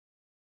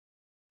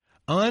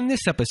On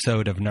this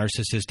episode of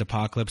Narcissist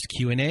Apocalypse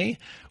Q&A,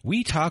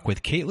 we talk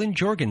with Kaitlyn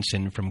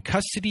Jorgensen from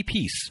Custody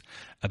Peace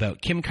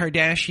about Kim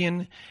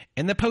Kardashian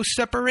and the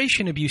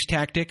post-separation abuse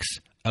tactics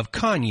of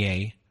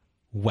Kanye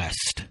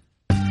West.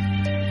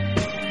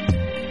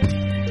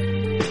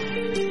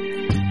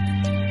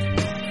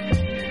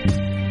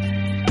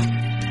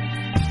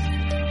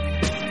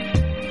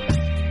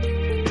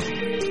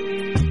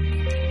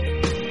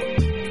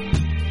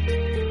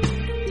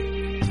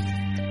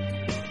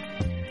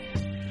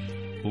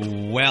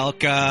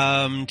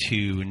 Welcome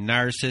to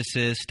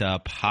Narcissist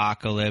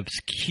Apocalypse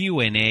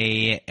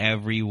Q&A,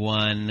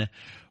 everyone.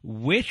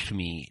 With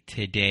me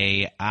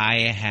today,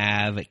 I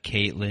have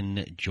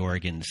Kaitlyn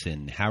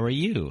Jorgensen. How are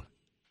you?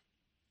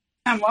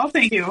 I'm well,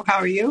 thank you. How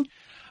are you?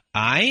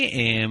 I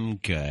am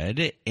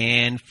good.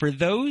 And for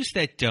those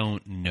that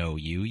don't know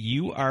you,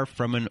 you are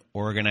from an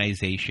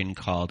organization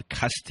called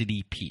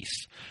Custody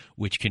Peace,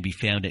 which can be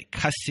found at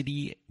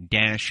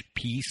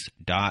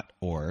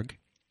custody-peace.org.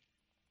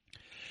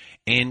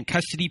 And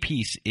Custody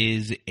Peace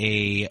is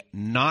a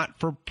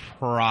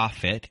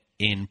not-for-profit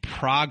in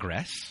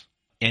progress,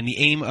 and the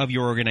aim of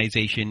your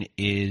organization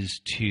is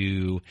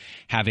to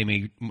have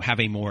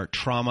a more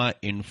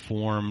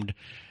trauma-informed,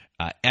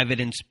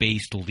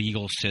 evidence-based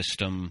legal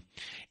system,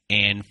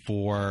 and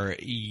for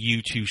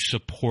you to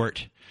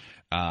support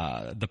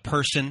the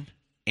person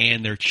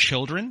and their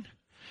children,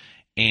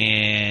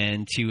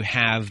 and to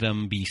have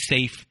them be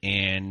safe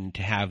and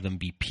to have them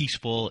be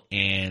peaceful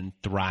and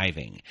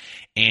thriving.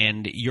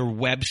 And your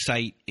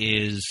website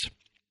is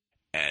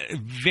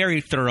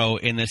very thorough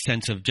in the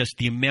sense of just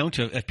the amount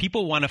of – if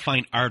people want to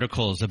find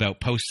articles about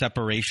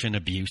post-separation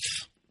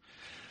abuse,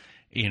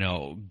 you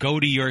know, go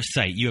to your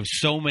site. You have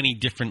so many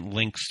different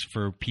links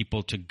for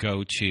people to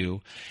go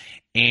to.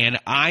 And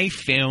I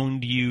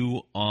found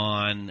you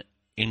on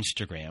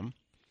Instagram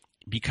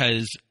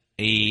because –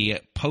 a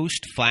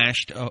post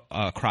flashed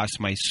across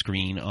my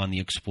screen on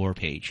the Explore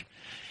page.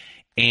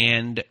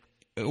 And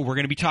we're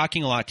going to be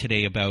talking a lot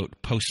today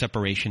about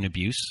post-separation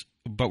abuse,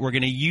 but we're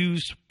going to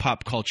use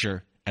pop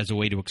culture as a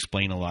way to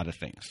explain a lot of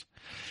things.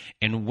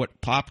 And what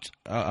popped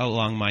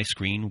along my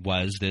screen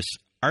was this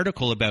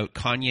article about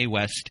Kanye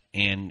West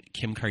and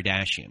Kim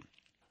Kardashian.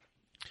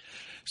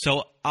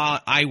 So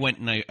I went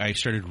and I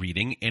started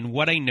reading, and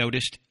what I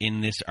noticed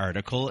in this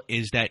article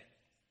is that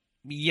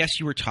yes,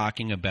 you were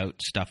talking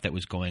about stuff that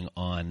was going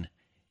on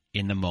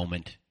in the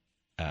moment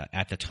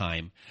at the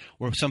time,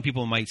 where some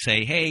people might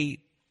say, hey,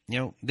 you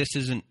know, this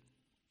isn't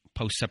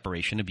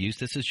post-separation abuse.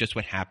 This is just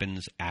what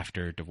happens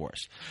after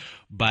divorce.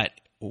 But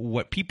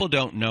what people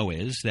don't know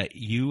is that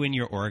you and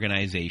your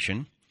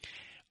organization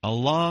a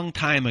long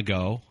time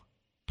ago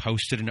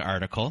posted an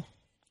article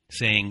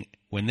saying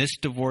when this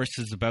divorce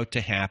is about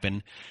to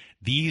happen,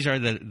 these are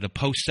the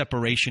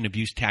post-separation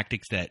abuse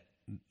tactics that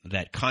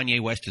Kanye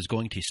West is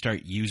going to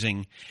start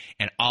using,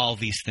 and all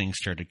these things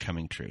started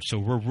coming true. So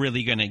we're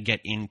really going to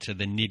get into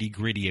the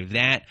nitty-gritty of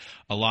that.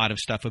 A lot of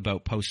stuff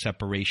about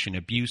post-separation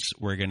abuse.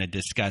 We're going to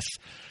discuss,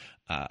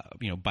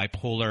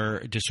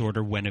 bipolar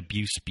disorder, when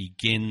abuse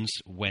begins,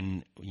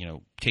 when,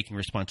 taking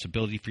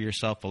responsibility for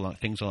yourself,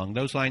 things along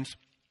those lines.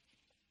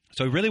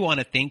 So I really want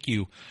to thank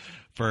you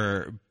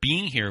for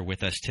being here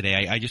with us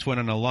today. I just went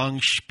on a long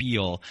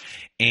spiel,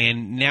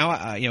 and now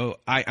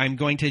I'm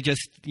going to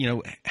just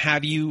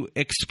have you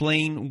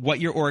explain what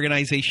your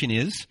organization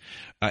is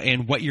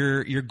and what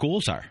your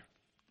goals are.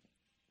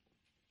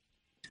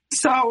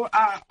 So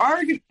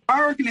our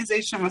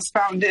organization was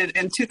founded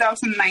in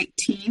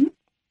 2019.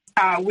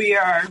 We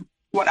are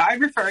what I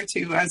refer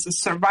to as a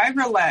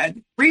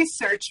survivor-led,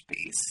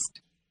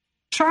 research-based,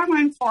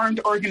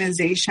 trauma-informed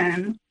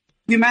organization.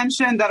 You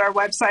mentioned that our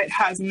website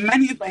has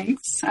many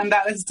links, and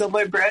that is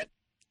deliberate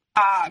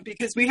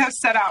because we have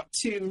set out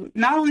to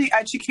not only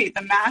educate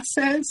the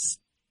masses,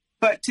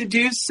 but to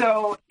do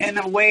so in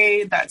a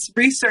way that's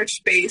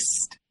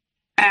research-based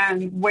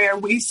and where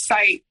we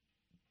cite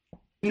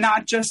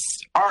not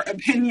just our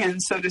opinion,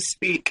 so to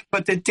speak,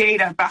 but the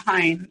data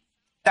behind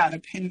that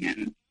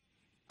opinion.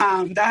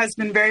 That has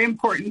been very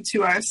important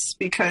to us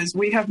because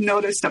we have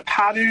noticed a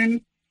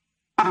pattern,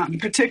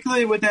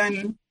 particularly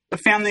within the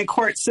family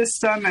court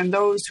system and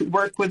those who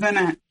work within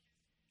it,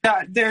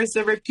 that there's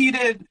a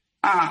repeated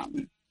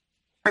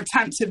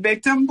attempt to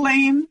victim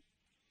blame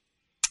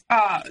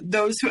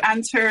those who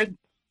entered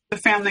the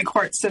family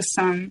court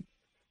system.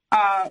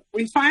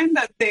 We find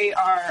that they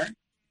are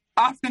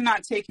often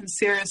not taken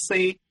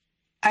seriously.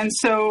 And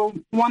so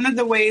one of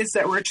the ways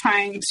that we're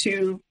trying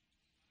to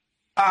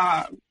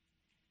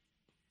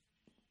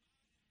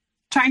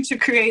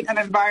create an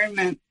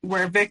environment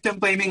where victim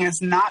blaming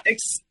is not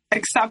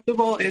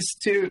acceptable is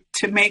to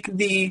make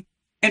the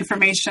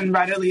information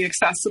readily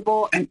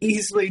accessible and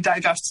easily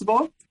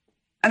digestible.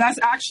 And that's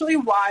actually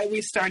why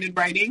we started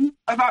writing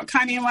about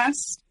Kanye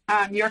West.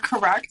 You're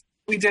correct.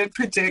 We did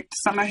predict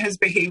some of his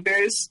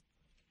behaviors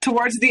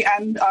towards the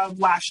end of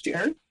last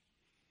year.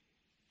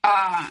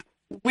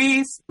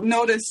 We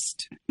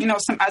noticed,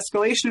 some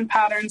escalation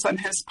patterns on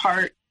his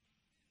part.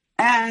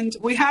 And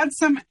we had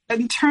some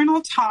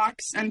internal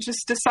talks and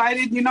just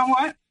decided, you know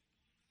what?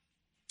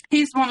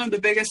 He's one of the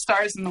biggest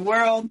stars in the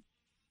world,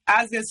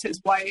 as is his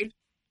wife.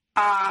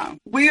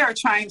 We are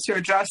trying to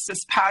address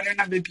this pattern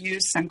of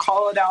abuse and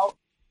call it out.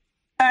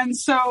 And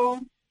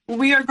so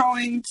we are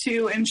going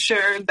to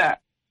ensure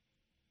that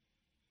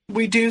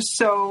we do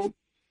so,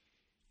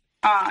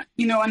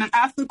 in an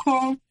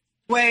ethical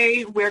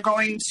way. We're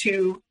going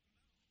to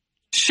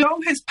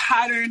show his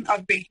pattern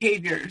of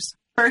behaviors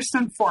first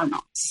and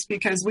foremost,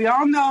 because we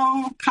all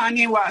know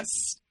Kanye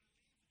West,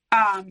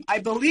 I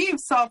believe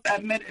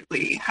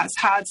self-admittedly, has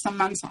had some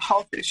mental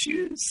health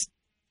issues.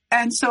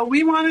 And so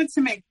we wanted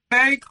to make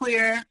very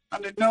clear,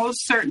 under no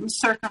certain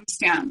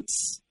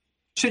circumstance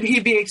should he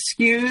be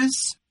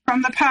excused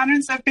from the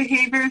patterns of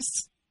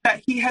behaviors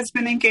that he has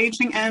been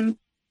engaging in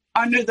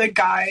under the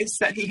guise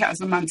that he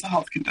has a mental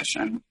health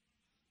condition.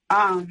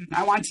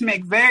 I want to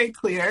make very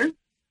clear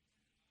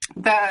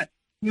that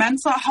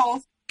mental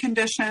health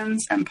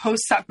conditions and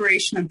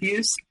post-separation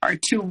abuse are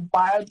two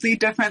wildly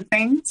different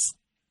things.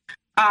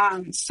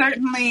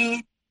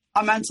 Certainly,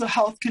 a mental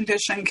health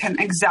condition can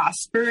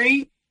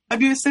exacerbate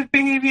abusive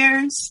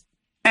behaviors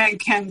and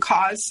can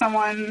cause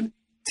someone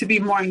to be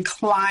more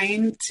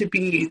inclined to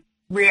be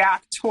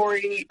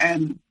reactory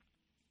and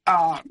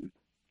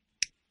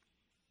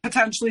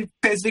potentially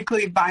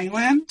physically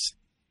violent.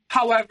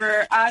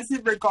 However, as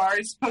it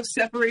regards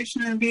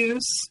post-separation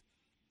abuse,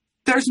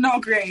 there's no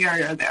gray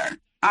area there.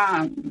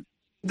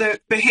 The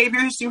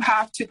behaviors you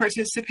have to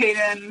participate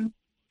in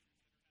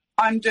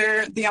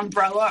under the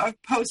umbrella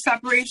of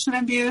post-separation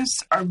abuse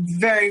are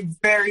very,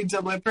 very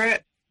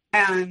deliberate.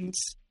 And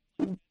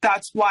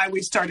that's why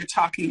we started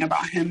talking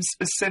about him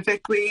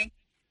specifically,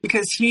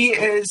 because he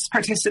is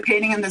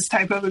participating in this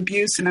type of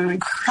abuse in an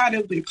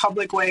incredibly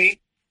public way,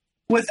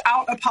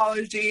 without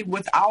apology,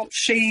 without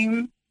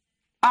shame.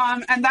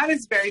 And that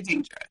is very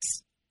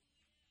dangerous.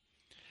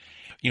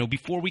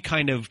 Before we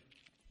kind of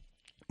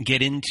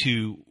get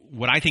into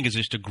what I think is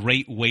just a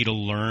great way to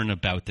learn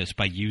about this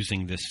by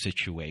using this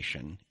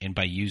situation and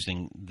by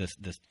using this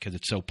because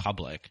it's so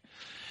public,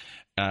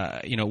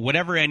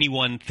 whatever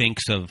anyone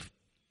thinks of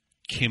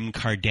Kim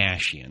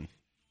Kardashian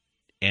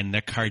and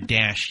the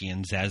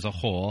Kardashians as a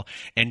whole,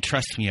 and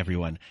trust me,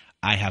 everyone,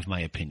 I have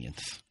my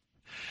opinions.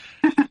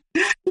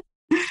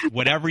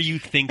 Whatever you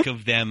think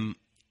of them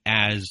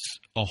as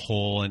a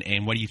whole,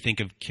 and what do you think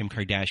of Kim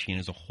Kardashian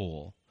as a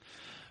whole?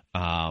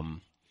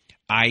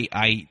 I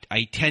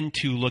tend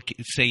to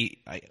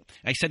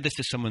I said this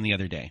to someone the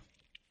other day,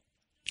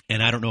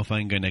 and I don't know if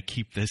I'm going to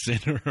keep this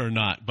in or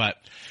not, but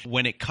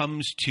when it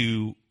comes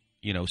to,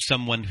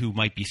 someone who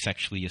might be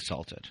sexually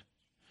assaulted,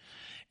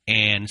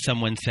 and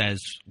someone says,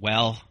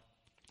 well,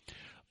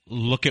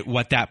 look at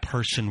what that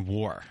person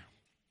wore.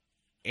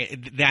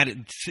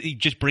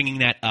 Just bringing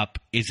that up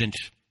isn't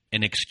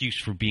an excuse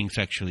for being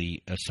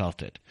sexually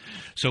assaulted.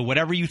 So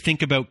whatever you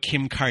think about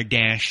Kim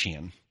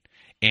Kardashian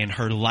and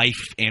her life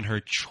and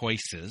her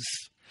choices,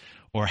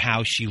 or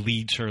how she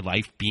leads her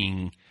life,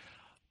 being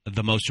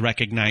the most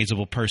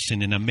recognizable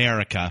person in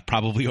America,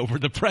 probably over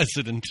the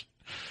president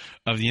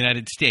of the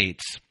United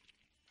States,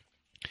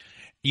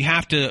 you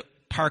have to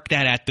park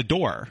that at the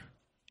door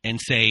and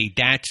say,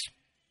 that's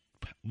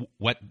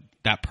what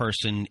that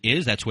person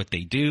is. That's what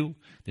they do.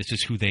 This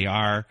is who they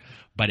are.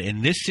 But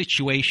in this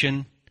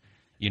situation,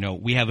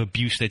 we have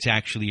abuse that's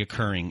actually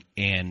occurring,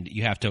 and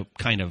you have to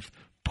kind of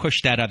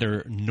push that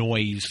other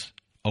noise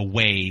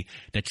away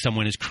that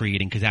someone is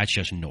creating, because that's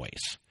just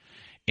noise.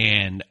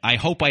 And I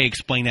hope I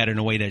explain that in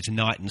a way that's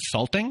not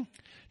insulting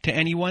to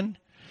anyone.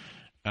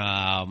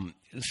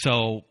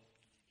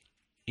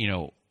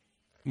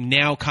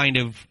 Now kind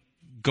of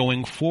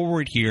going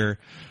forward here,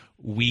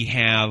 we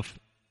have,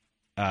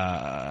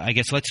 I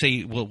guess, let's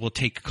say we'll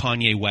take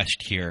Kanye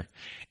West here,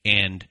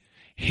 and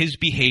his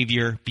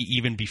behavior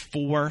even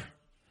before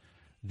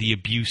the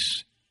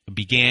abuse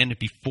began,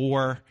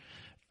 before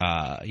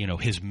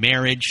his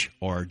marriage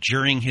or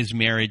during his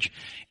marriage,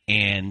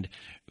 and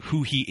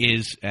who he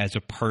is as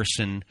a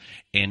person.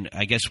 And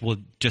I guess we'll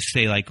just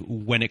say,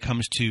 when it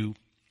comes to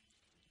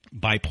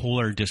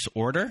bipolar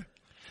disorder,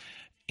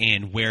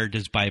 and where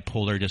does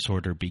bipolar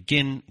disorder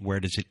begin? Where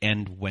does it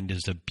end? When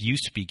does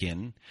abuse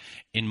begin?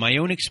 In my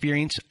own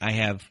experience, I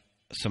have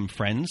some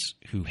friends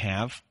who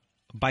have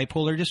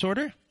bipolar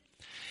disorder,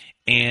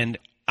 and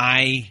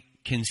I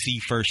can see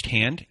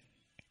firsthand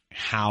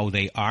how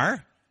they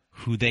are,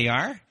 who they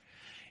are,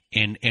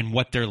 and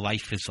what their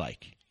life is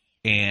like.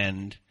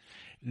 And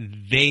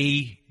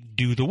they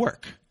do the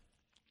work.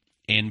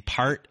 And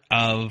part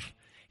of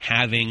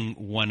having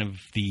one of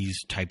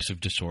these types of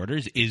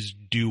disorders is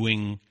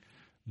doing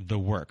the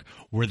work.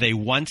 Were they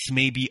once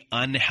maybe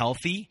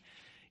unhealthy?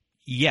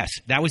 Yes,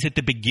 that was at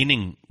the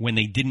beginning when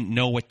they didn't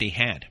know what they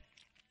had.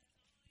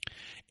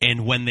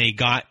 And when they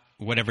got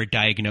whatever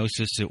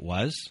diagnosis it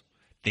was,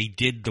 they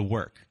did the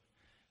work.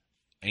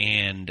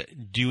 And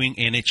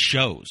it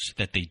shows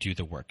that they do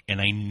the work. And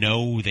I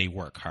know they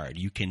work hard.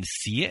 You can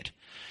see it.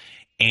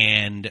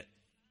 And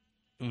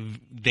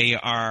they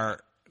are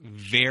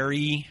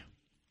very,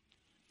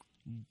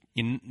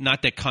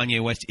 not that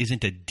Kanye West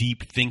isn't a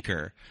deep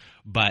thinker,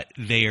 but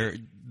they're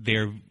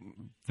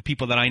the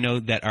people that I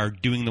know that are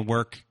doing the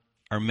work,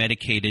 are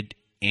medicated,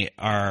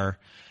 are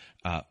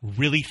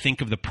really think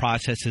of the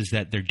processes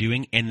that they're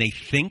doing, and they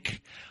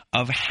think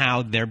of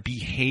how their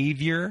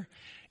behavior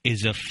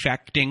is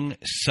affecting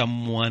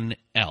someone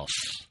else.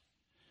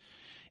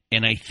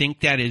 And I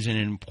think that is an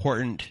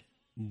important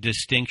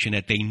distinction,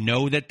 that they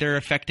know that they're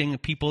affecting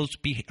people's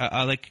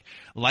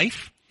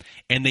life,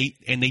 and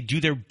they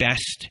do their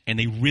best, and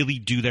they really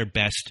do their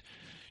best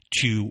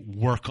to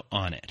work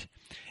on it.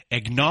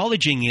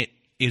 Acknowledging it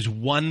is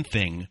one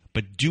thing,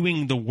 but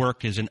doing the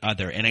work is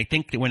another. And I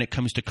think that when it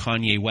comes to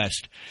Kanye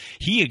West,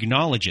 he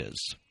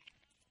acknowledges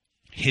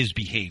his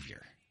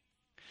behavior,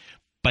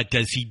 but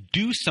does he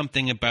do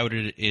something about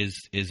it is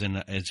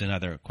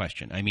another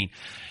question. I mean,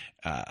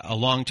 a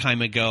long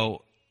time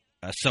ago,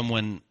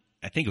 someone,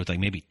 I think it was like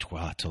maybe,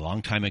 well, it's a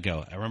long time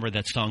ago. I remember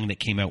that song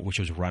that came out, which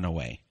was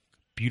Runaway.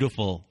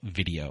 Beautiful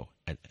video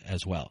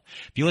as well.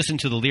 If you listen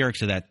to the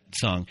lyrics of that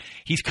song,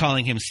 he's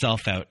calling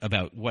himself out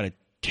about what a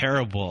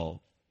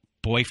terrible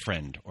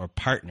boyfriend or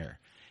partner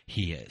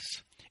he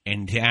is,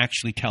 and to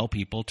actually tell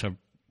people to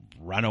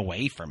run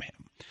away from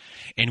him.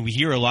 And we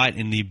hear a lot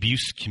in the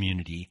abuse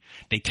community.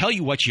 They tell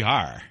you what you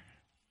are.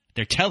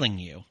 They're telling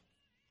you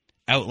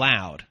out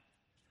loud,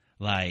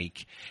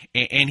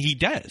 and he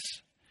does.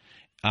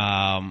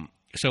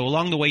 So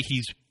along the way,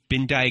 he's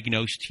been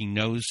diagnosed. He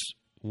knows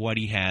what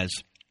he has.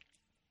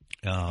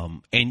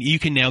 And you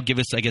can now give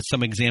us, I guess,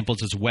 some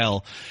examples as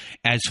well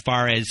as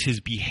far as his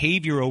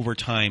behavior over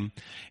time.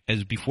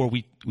 As before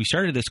we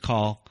started this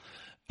call,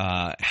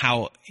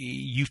 how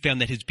you found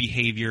that his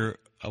behavior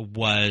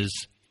was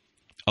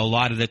a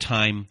lot of the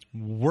time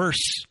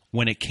worse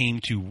when it came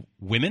to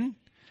women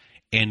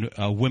and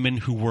women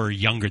who were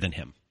younger than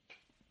him.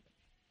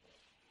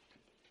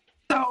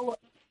 So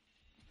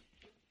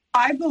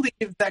I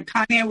believe that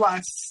Kanye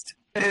West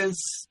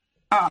is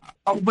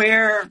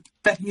aware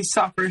that he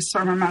suffers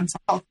from a mental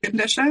health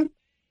condition.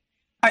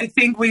 I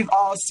think we've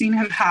all seen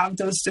him have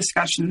those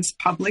discussions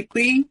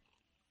publicly.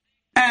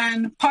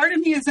 And part of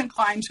me is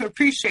inclined to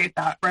appreciate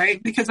that,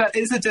 right? Because that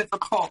is a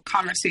difficult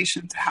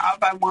conversation to have.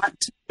 I want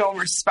to show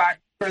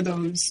respect for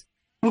those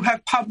who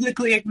have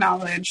publicly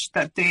acknowledged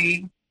that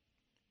they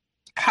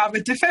have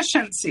a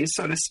deficiency,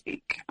 so to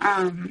speak.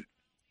 Don't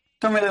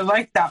really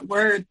like that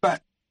word,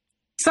 but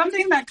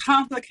something that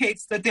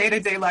complicates the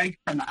day-to-day life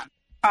for them.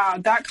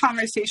 That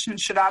conversation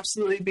should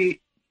absolutely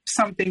be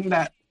something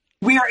that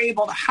we are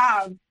able to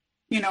have,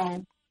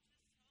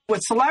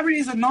 with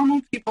celebrities and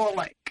normal people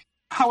alike.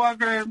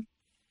 However,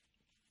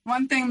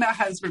 one thing that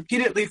has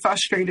repeatedly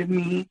frustrated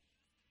me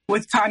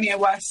with Kanye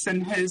West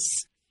and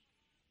his,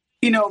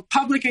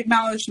 public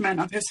acknowledgement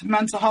of his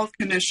mental health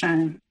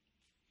condition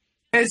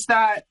is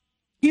that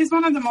he's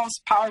one of the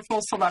most powerful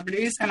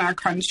celebrities in our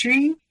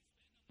country.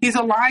 He's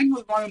aligned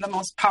with one of the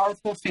most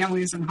powerful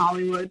families in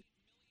Hollywood.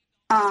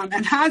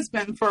 And has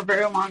been for a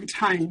very long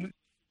time.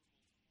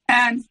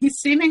 And he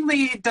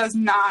seemingly does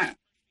not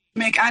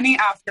make any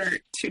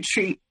effort to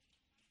treat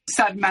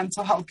said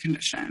mental health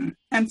condition.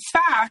 In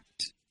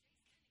fact,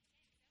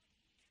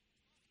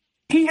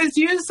 he has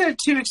used it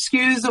to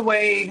excuse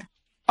away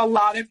a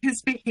lot of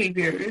his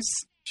behaviors.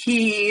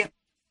 He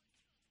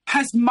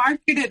has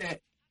marketed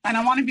it, and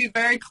I want to be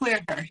very clear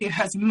here. He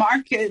has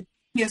marketed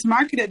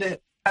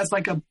it as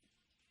like a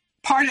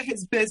part of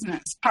his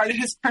business, part of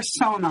his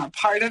persona,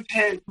 part of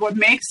what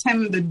makes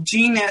him the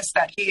genius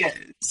that he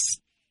is.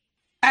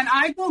 And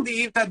I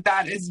believe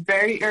that is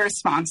very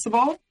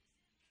irresponsible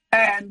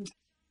and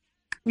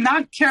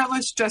not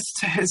careless just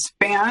to his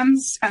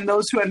fans and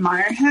those who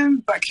admire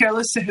him, but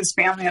careless to his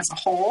family as a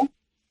whole.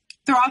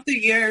 Throughout the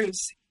years,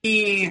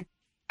 he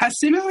has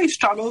seemingly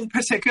struggled,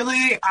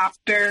 particularly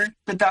after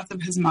the death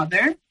of his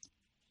mother.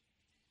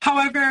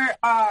 However,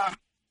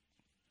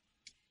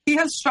 he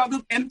has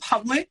struggled in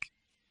public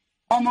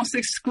almost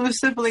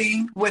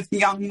exclusively with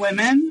young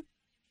women.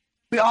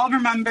 We all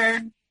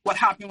remember what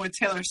happened with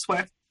Taylor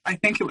Swift. I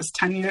think it was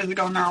 10 years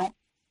ago now.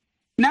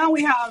 Now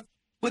we have,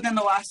 within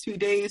the last few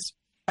days,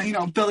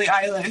 Billie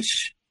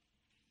Eilish.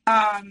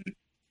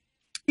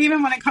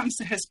 Even when it comes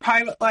to his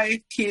private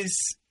life,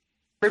 he's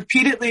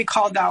repeatedly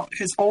called out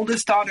his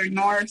oldest daughter,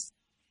 North,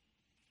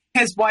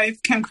 his wife,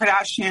 Kim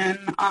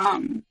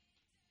Kardashian.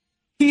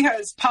 He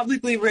has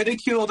publicly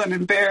ridiculed and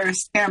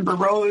embarrassed Amber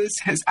Rose,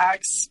 his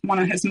ex, one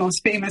of his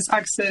most famous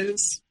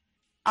exes.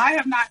 I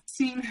have not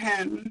seen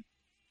him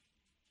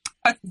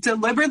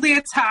deliberately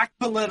attack,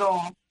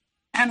 belittle,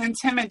 and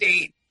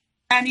intimidate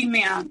any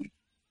man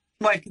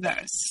like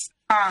this.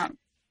 On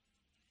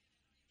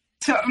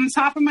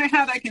top of my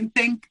head, I can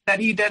think that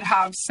he did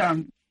have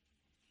some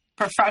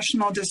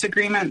professional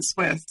disagreements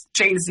with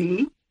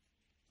Jay-Z,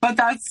 but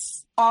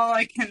that's all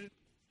I can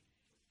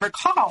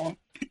recall.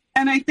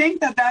 And I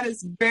think that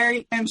is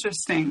very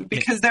interesting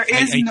because there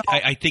is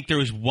I think there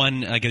was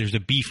one, there's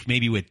a beef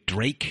maybe with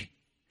Drake,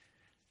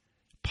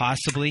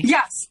 possibly.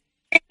 Yes,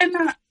 in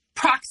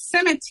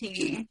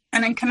proximity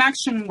and in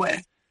connection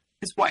with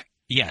his wife.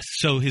 Yes,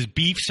 so his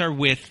beefs are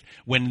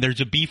when there's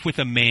a beef with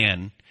a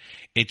man,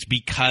 it's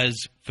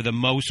because, for the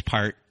most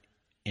part,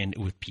 and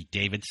with Pete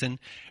Davidson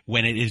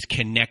when it is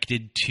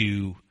connected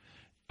to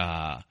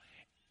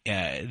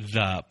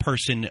the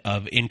person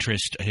of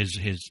interest,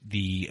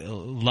 the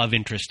love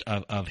interest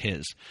of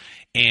his.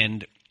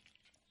 And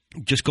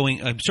just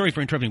going, I'm sorry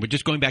for interrupting, but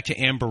just going back to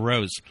Amber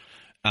Rose,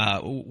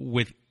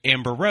 with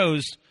Amber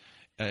Rose,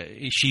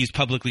 she's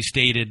publicly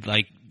stated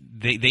like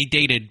they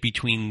dated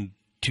between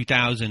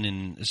 2000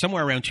 and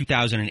somewhere around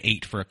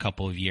 2008 for a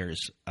couple of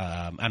years.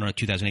 I don't know,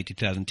 2008 to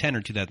 2010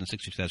 or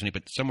 2006 to 2008,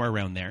 but somewhere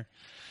around there.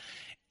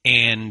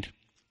 And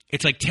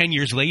it's like 10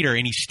 years later,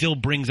 and he still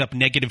brings up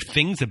negative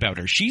things about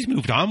her. She's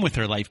moved on with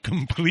her life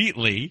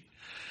completely,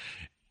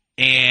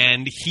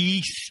 and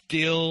he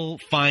still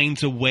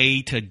finds a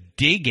way to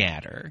dig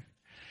at her.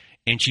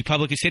 And she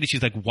publicly said it.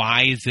 She's like,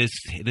 why is this?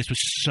 This was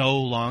so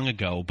long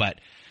ago. But,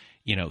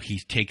 you know, he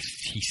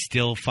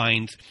still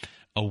finds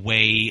a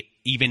way,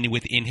 even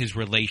within his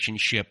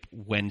relationship,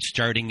 when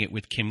starting it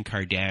with Kim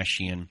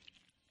Kardashian,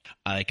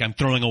 like, I'm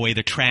throwing away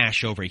the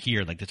trash over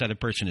here. Like, this other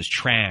person is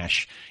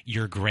trash.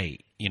 You're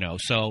great. You know,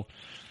 so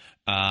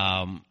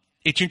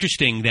it's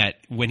interesting that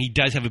when he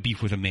does have a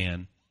beef with a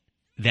man,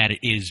 that it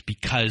is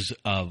because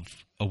of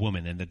a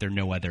woman and that there are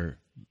no other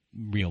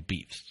real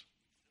beefs.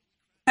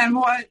 And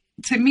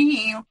to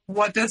me,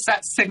 what does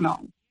that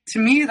signal? To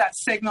me, that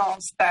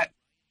signals that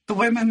the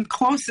women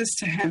closest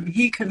to him,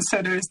 he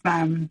considers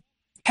them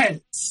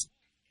his.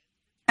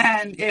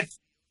 And if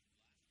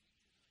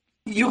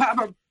you have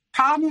a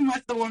problem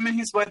with the woman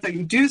he's with, or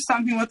you do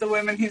something with the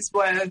women he's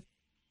with,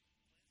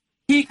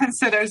 he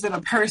considers it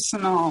a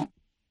personal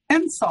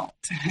insult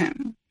to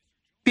him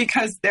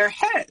because they're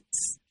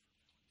his.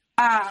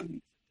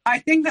 I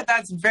think that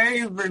that's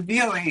very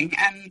revealing.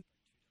 And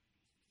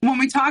when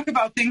we talk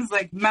about things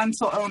like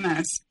mental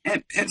illness,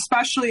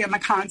 especially in the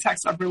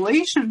context of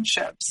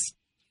relationships,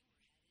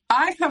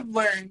 I have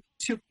learned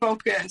to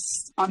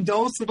focus on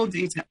those little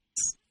details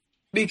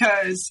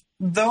because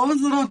those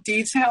little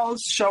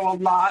details show a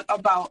lot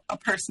about a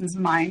person's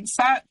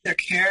mindset, their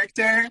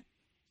character,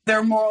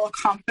 their moral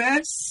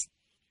compass.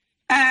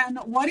 And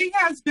what he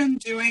has been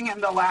doing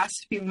in the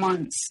last few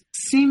months,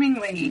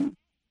 seemingly,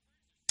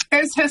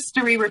 is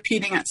history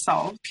repeating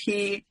itself.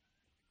 He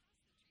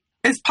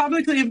is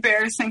publicly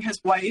embarrassing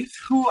his wife,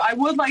 who I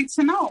would like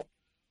to know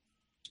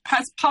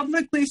has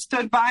publicly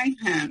stood by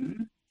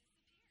him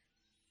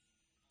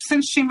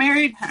since she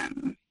married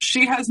him.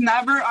 She has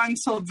never,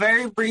 until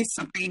very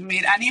recently,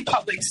 made any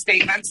public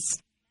statements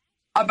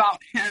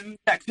about him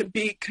that could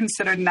be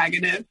considered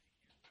negative.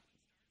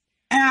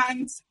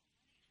 And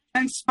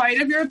in spite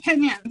of your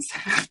opinions,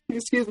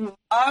 excuse me,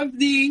 of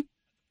the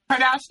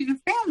Kardashian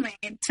family,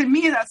 to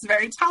me, that's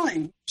very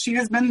telling. She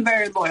has been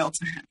very loyal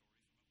to him.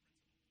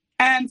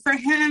 And for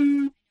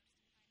him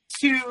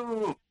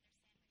to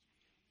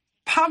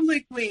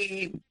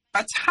publicly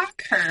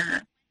attack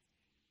her,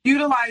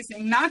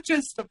 utilizing not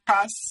just the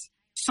press,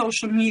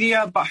 social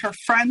media, but her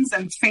friends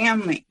and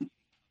family,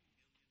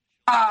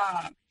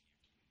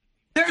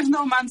 there's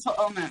no mental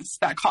illness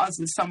that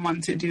causes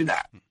someone to do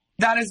that.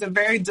 That is a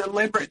very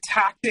deliberate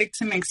tactic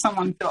to make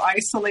someone feel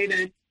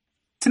isolated,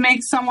 to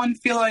make someone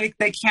feel like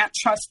they can't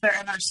trust their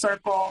inner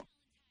circle,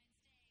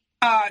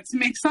 to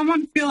make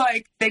someone feel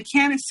like they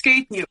can't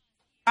escape you.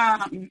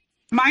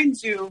 Mind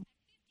you,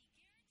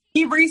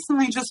 he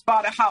recently just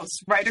bought a house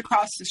right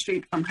across the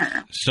street from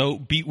her. So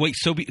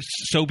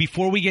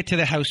before we get to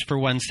the house for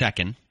 1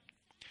 second,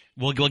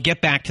 we'll get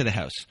back to the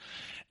house.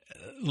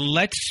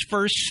 Let's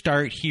first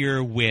start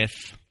here with,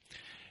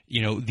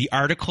 you know, the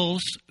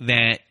articles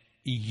that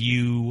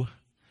you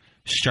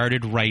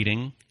started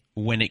writing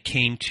when it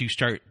came to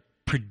start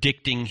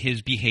predicting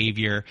his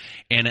behavior,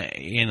 and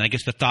I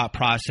guess the thought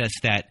process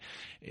that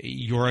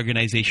your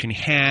organization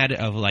had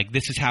of like,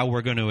 this is how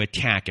we're going to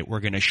attack it. We're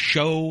going to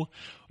show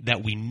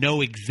that we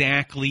know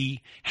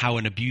exactly how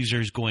an abuser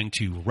is going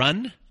to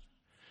run,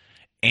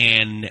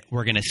 and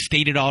we're going to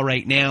state it all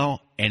right now,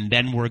 and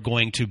then we're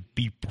going to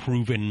be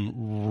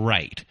proven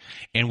right,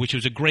 and which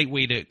was a great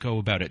way to go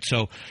about it.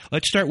 So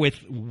let's start with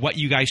what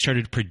you guys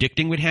started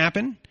predicting would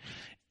happen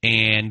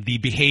and the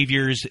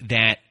behaviors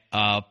that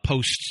a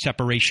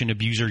post-separation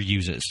abuser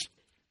uses.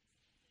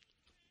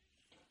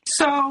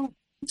 So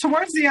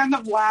towards the end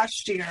of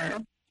last year,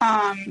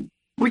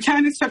 we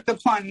kind of took the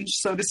plunge,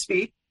 so to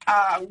speak.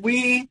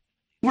 We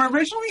were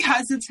originally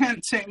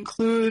hesitant to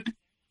include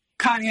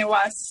Kanye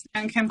West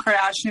and Kim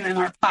Kardashian in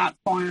our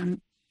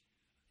platform,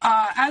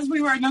 as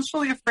we were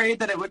initially afraid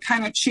that it would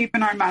kind of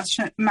cheapen our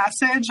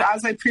message.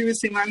 As I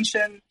previously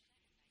mentioned,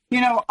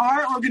 you know,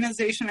 our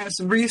organization is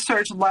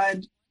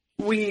research-led.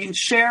 We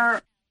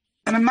share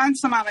an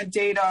immense amount of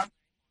data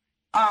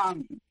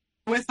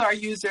with our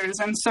users.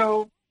 And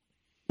so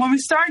when we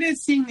started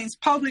seeing these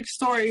public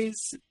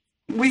stories,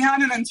 we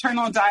had an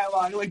internal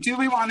dialogue, like, do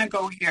we want to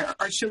go here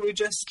or should we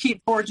just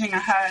keep forging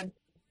ahead?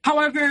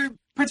 However,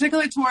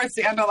 particularly towards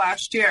the end of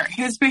last year,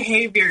 his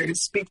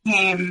behaviors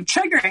became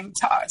triggering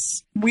to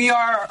us. We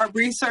are a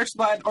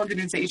research-led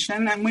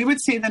organization, and we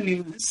would see the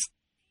news.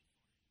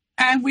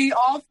 And we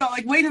all felt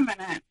like, wait a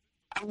minute,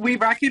 we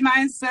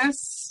recognize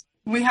this.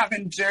 We have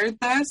endured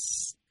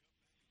this.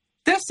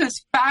 this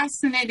is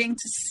fascinating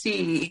to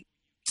see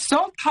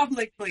so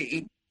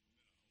publicly,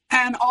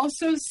 and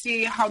also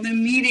see how the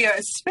media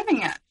is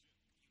spinning it.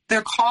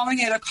 They're calling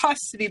it a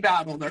custody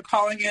battle. They're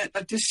calling it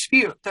a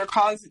dispute. They're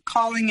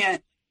calling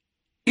it,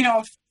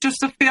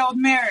 just a failed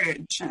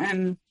marriage,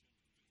 and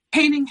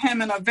painting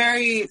him in a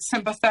very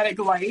sympathetic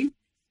light.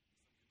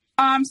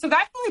 So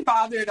that really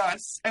bothered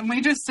us. And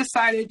we just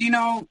decided,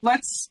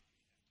 let's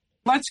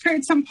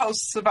create some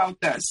posts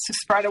about this to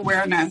spread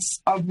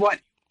awareness of what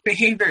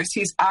behaviors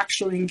he's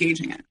actually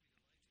engaging in.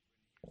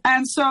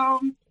 And so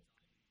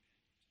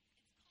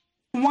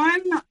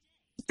one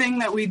thing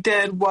that we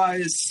did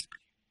was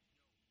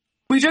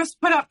we just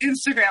put up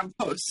Instagram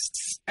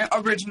posts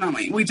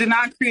originally. We did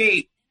not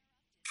create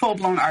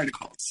full-blown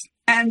articles.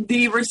 And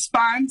the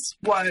response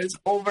was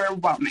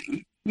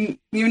overwhelming. You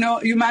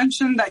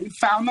mentioned that you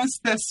found us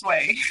this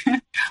way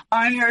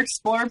on your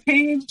Explore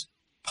page.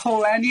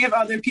 Plenty of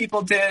other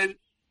people did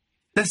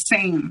the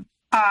same.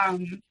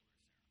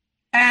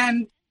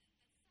 And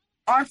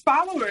our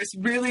followers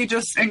really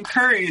just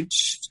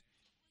encouraged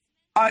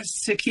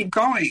us to keep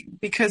going,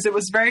 because it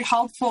was very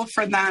helpful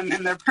for them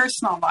in their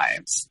personal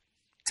lives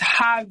to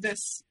have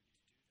this,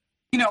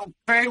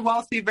 very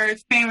wealthy, very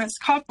famous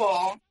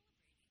couple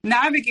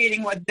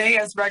navigating what they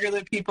as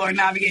regular people are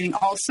navigating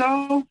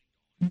also,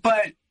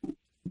 but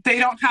they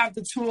don't have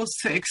the tools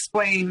to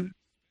explain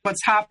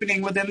what's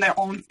happening within their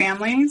own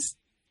families,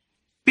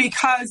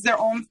 because their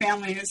own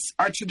families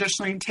are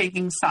traditionally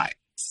taking sides.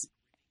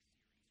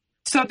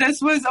 So this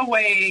was a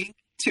way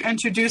to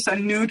introduce a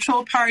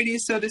neutral party,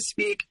 so to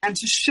speak, and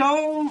to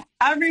show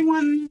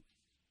everyone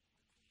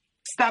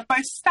step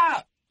by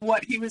step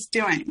what he was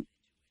doing.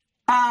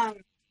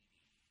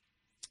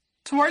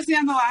 Towards the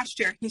end of last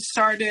year, he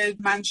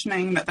started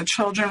mentioning that the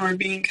children were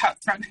being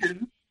kept from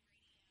him.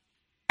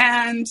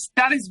 And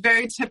that is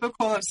very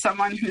typical of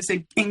someone who's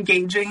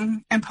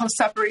engaging in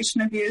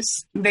post-separation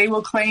abuse. They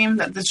will claim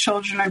that the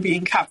children are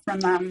being kept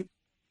from them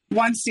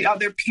once the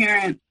other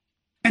parent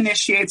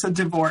initiates a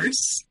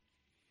divorce,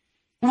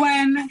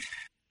 when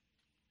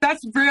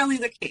that's rarely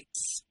the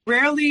case.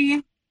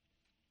 Rarely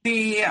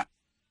the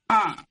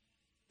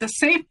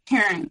safe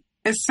parent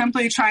is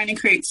simply trying to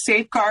create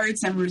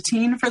safeguards and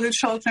routine for the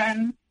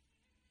children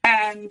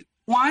and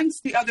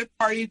wants the other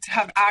party to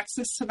have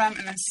access to them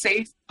in a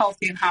safe,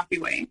 healthy, and happy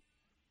way.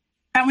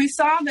 And we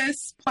saw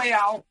this play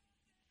out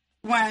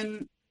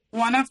when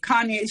one of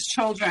Kanye's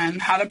children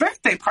had a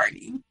birthday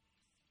party.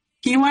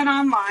 He went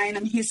online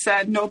and he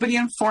said nobody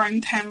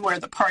informed him where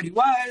the party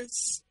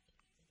was,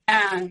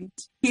 and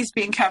he's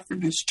being kept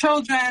from his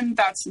children.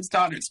 That's his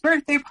daughter's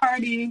birthday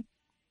party.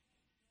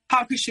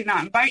 How could she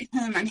not invite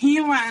him? And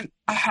he went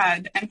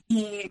ahead and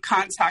he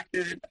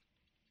contacted,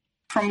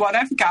 from what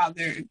I've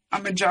gathered, a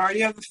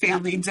majority of the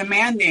family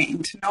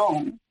demanding to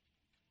know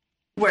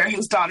where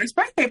his daughter's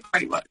birthday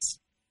party was.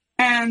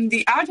 And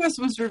the address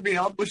was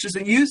revealed, which is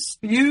a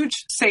huge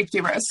safety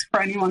risk for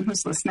anyone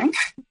who's listening.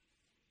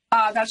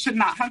 That should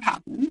not have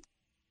happened.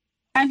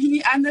 And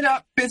he ended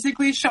up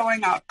physically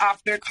showing up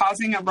after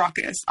causing a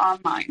ruckus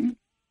online.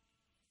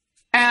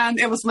 And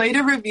it was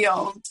later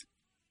revealed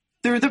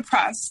through the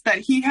press that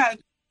he had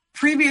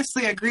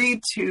previously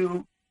agreed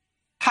to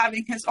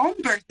having his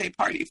own birthday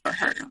party for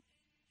her.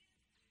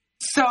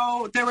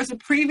 So there was a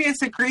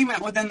previous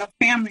agreement within the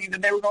family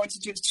that they were going to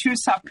do two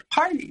separate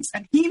parties.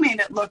 And he made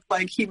it look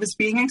like he was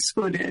being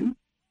excluded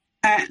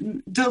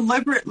and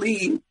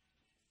deliberately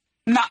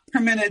not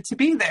permitted to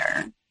be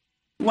there,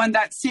 when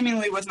that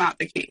seemingly was not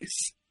the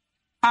case.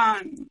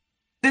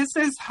 This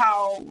is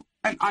how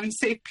an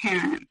unsafe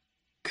parent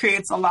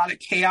creates a lot of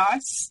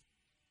chaos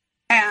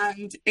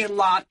and a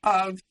lot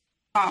of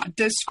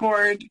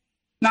discord,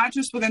 not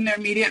just within their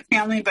immediate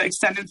family, but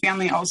extended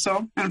family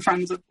also, and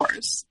friends, of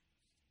course.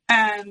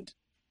 And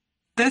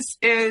this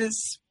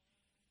is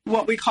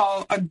what we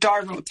call a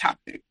Darvo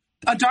tactic.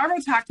 A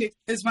Darvo tactic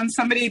is when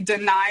somebody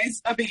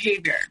denies a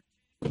behavior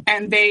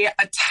and they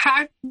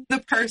attack the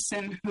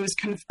person who's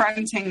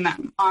confronting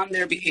them on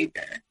their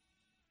behavior.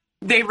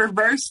 They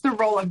reverse the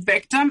role of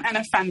victim and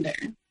offender.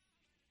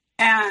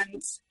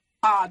 And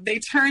they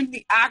turn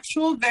the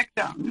actual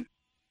victim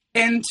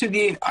into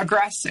the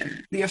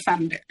aggressor, the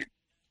offender.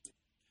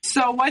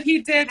 So what he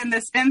did in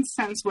this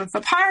instance with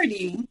the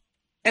party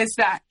is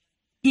that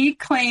he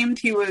claimed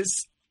he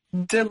was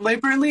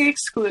deliberately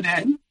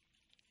excluded.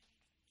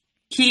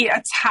 He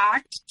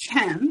attacked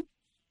Kim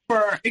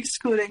for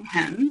excluding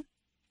him,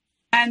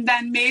 and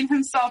then made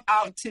himself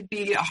out to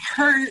be a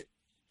hurt,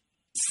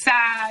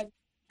 sad,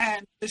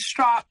 and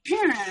distraught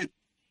parent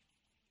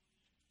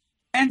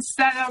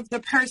instead of the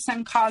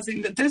person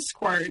causing the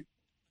discord.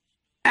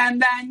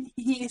 And then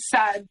he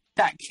said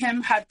that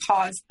Kim had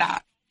caused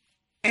that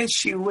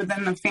issue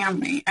within the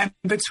family and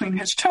between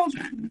his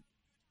children,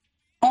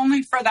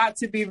 only for that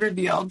to be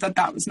revealed that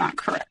that was not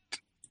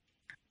correct.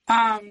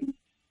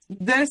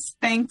 This,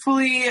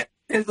 thankfully,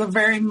 is a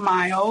very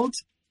mild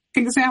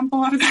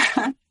example of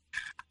that.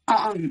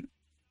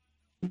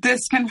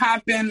 This can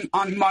happen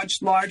on much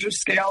larger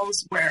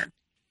scales where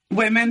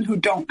women who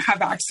don't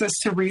have access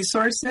to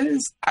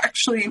resources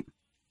actually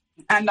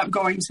end up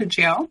going to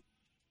jail.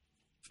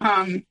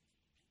 I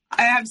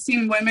have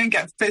seen women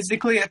get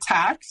physically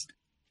attacked,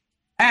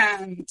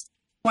 and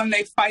when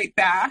they fight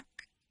back,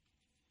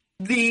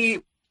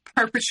 the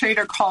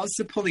perpetrator calls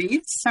the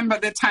police, and by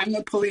the time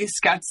the police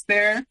gets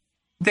there,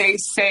 they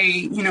say,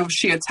 you know,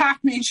 she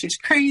attacked me, she's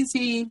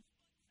crazy,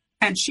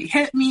 and she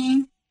hit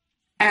me,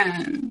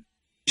 and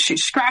she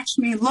scratched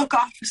me, look,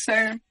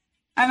 officer.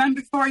 And then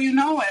before you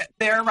know it,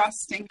 they're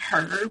arresting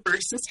her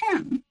versus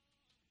him.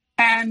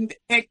 And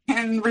it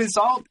can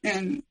result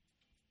in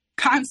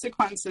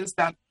consequences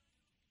that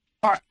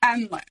are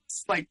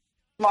endless, like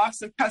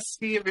loss of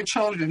custody of your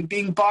children,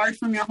 being barred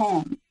from your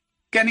home,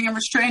 getting a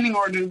restraining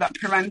order that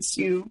prevents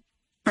you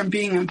from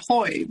being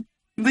employed,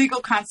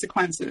 legal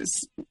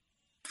consequences,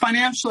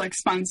 financial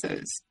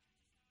expenses.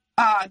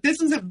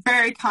 This is a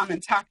very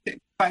common tactic,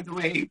 by the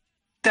way,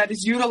 that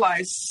is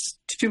utilized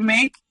to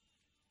make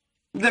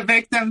the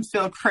victim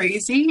feel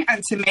crazy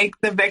and to make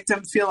the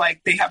victim feel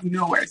like they have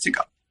nowhere to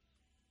go.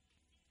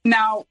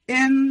 Now,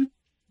 in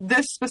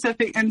this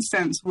specific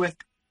instance with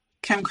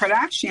Kim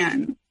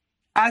Kardashian,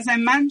 as I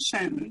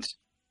mentioned,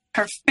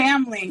 her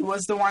family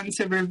was the one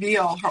to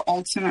reveal her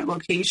ultimate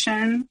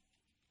location.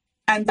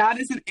 And that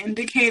is an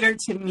indicator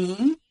to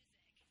me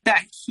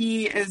that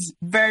he is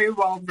very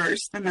well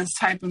versed in this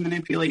type of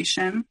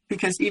manipulation,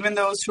 because even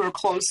those who are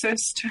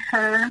closest to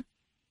her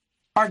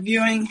are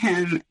viewing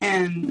him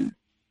in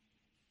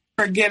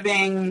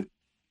forgiving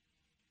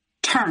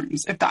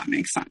terms, if that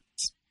makes sense.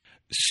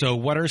 So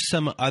what are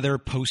some other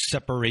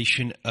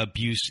post-separation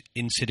abuse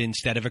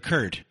incidents that have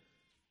occurred?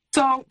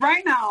 So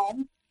right now,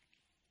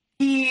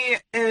 he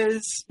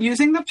is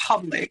using the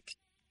public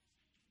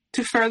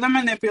to further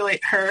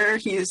manipulate her.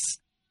 He's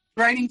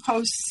writing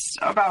posts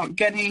about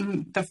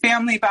getting the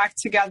family back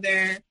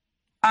together,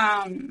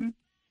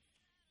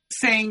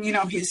 saying, you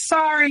know, he's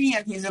sorry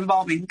and he's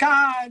involving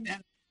God.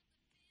 And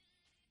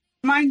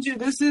mind you,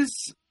 this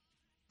is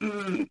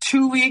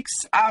 2 weeks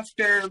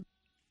after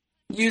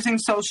using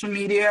social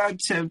media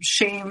to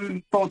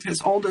shame both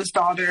his oldest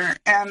daughter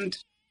and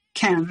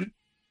Kim.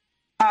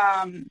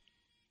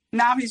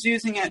 Now he's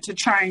using it to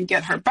try and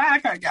get her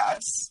back, I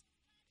guess.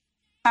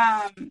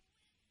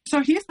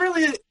 So he's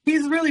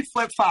really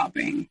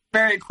flip-flopping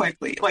very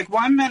quickly. Like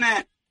 1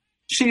 minute,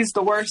 she's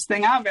the worst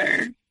thing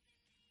ever,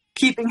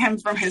 keeping him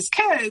from his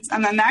kids,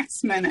 and the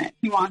next minute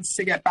he wants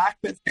to get back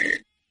with her.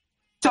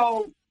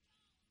 So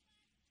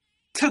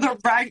to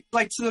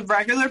the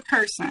regular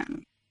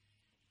person,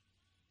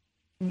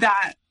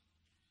 that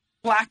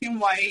black and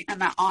white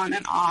and that on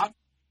and off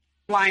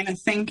line of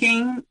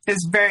thinking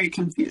is very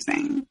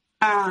confusing.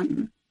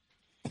 And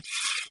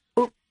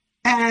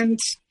in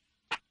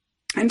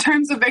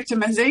terms of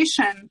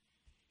victimization,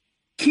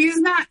 he's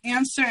not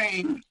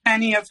answering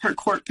any of her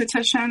court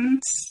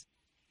petitions.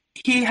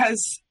 He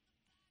has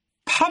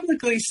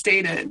publicly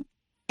stated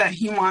that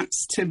he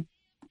wants to,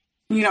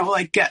 you know,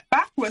 like get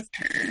back with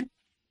her.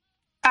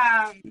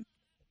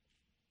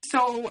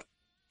 So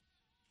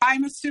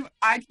I'm assuming,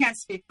 I can't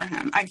speak for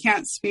him. I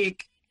can't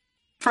speak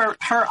for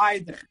her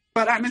either.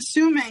 But I'm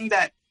assuming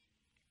that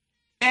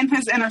in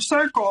his inner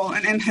circle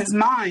and in his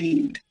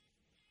mind,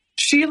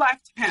 she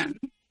left him.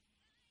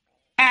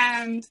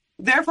 And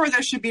therefore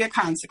there should be a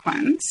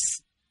consequence.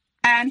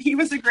 And he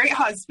was a great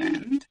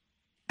husband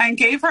and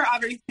gave her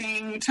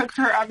everything, took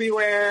her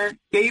everywhere,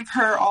 gave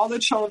her all the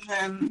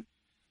children.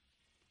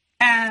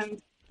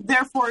 And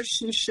therefore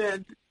she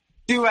should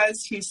do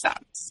as he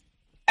says.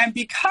 And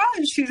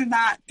because she's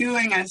not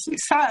doing as he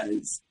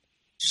says,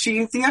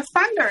 she's the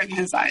offender in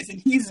his eyes,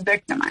 and he's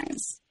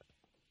victimized.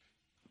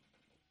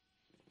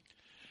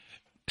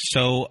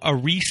 So a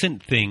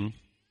recent thing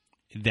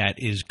that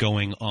is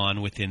going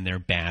on within their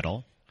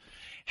battle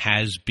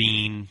has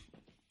been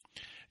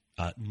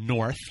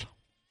North,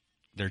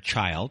 their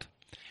child,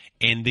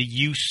 and the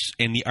use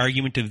and the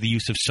argument of the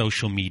use of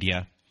social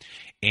media.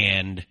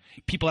 And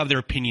people have their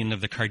opinion of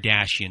the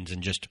Kardashians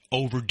and just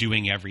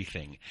overdoing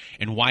everything.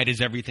 And why does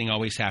everything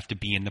always have to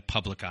be in the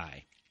public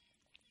eye?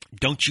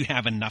 Don't you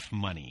have enough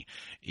money?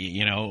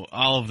 You know,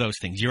 all of those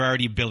things. You're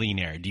already a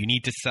billionaire. Do you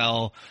need to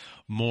sell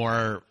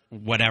more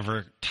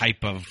whatever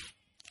type of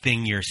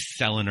thing you're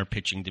selling or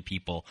pitching to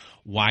people?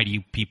 Why do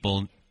you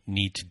people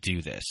need to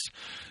do this?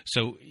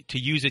 So to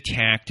use a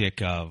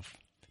tactic of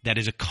that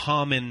is a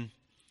common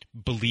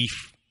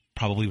belief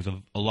probably with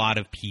a lot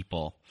of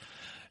people.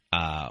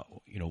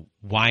 You know,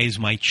 why is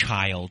my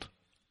child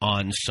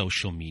on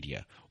social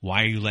media?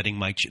 Why are you letting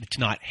my it's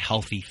not a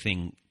healthy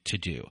thing to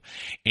do.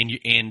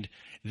 And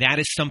that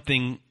is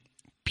something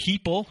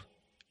people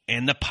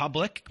and the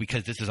public,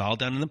 because this is all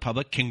done in the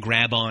public, can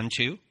grab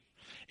onto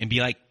and be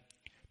like,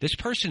 this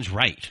person's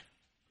right.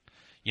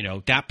 You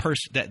know, that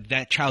person,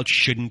 that child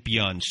shouldn't be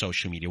on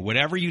social media.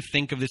 Whatever you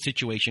think of the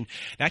situation,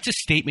 that's a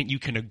statement you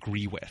can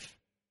agree with.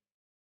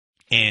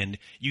 And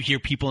you hear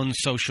people in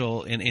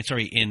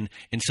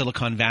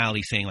Silicon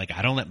Valley saying, like,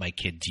 I don't let my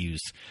kids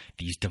use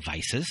these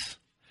devices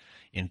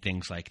and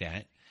things like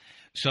that.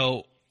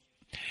 So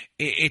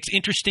it's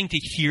interesting to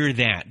hear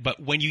that.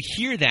 But when you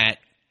hear that,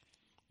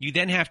 you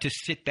then have to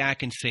sit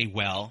back and say,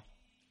 well,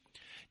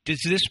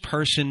 does this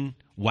person,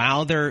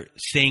 while they're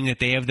saying that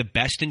they have the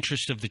best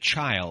interest of the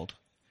child,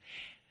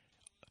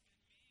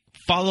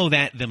 follow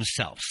that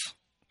themselves?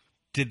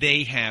 Do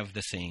they have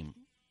the same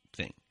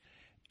thing?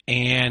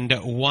 And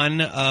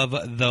one of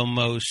the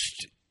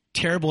most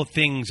terrible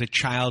things a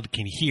child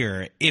can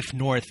hear, if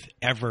North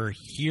ever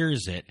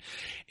hears it,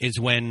 is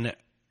when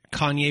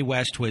Kanye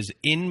West was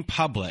in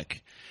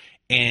public,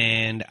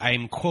 and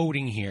I'm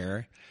quoting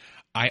here,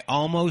 "I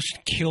almost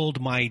killed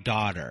my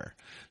daughter.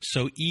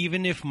 So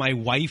even if my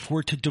wife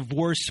were to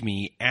divorce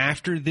me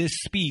after this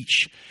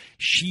speech,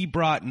 she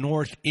brought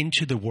North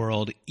into the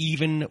world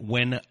even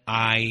when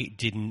I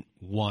didn't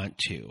want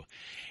to."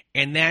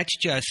 And that's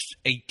just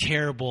a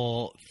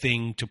terrible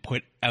thing to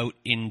put out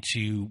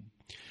into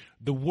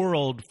the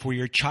world for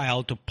your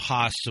child to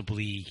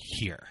possibly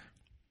hear.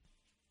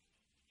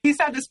 He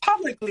said this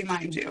publicly,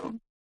 mind you.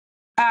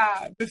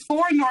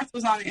 Before North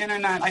was on the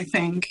internet, I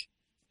think.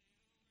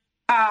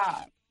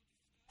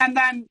 And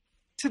then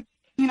to,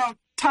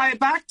 tie it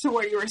back to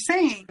what you were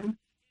saying,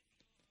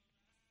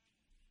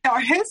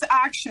 are his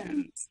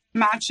actions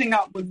matching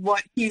up with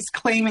what he's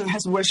claiming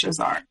his wishes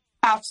are?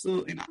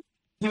 Absolutely not.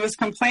 He was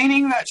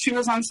complaining that she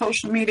was on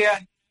social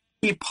media.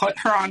 He put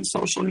her on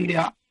social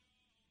media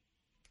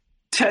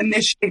to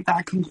initiate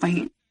that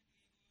complaint.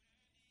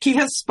 He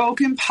has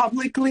spoken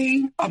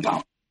publicly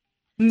about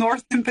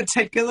North in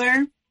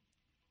particular,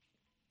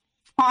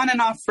 on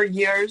and off for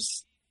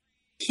years.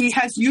 He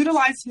has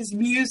utilized his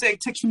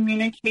music to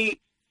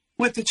communicate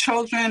with the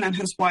children and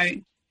his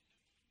wife.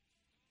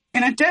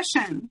 In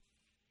addition,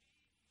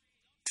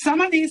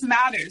 some of these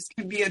matters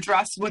can be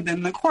addressed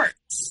within the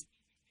courts.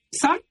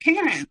 Some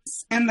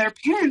parents in their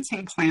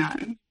parenting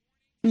plan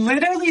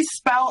literally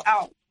spell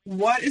out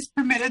what is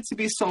permitted to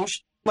be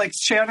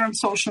shared on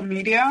social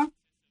media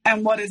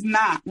and what is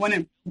not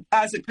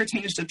as it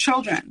pertains to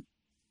children.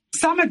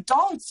 Some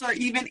adults are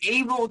even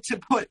able to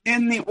put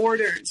in the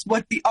orders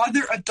what the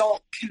other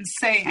adult can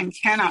say and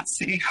cannot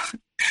say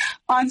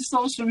on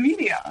social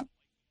media.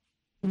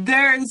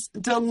 There's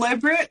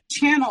deliberate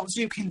channels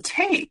you can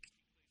take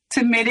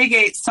to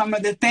mitigate some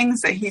of the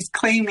things that he's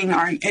claiming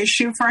are an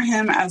issue for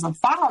him as a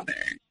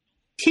father.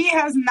 He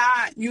has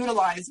not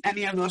utilized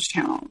any of those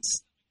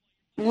channels.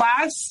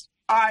 Last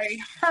I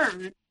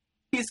heard,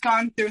 he's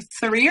gone through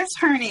 3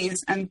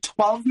 attorneys in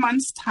 12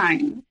 months'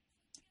 time,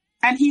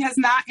 and he has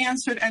not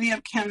answered any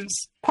of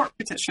Kim's court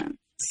petitions.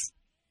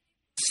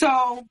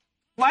 So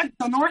what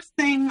the North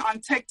thing on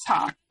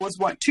TikTok was,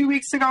 2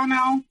 weeks ago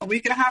now? A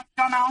week and a half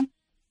ago now?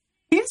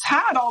 He's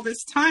had all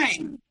this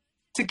time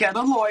to get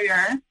a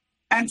lawyer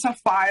and to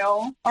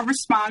file a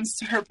response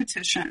to her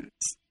petitions.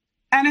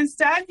 And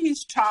instead,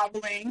 he's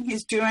traveling,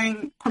 he's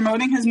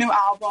promoting his new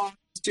album,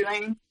 he's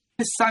doing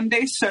his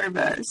Sunday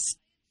service.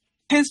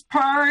 His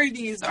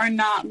priorities are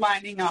not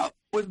lining up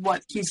with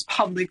what he's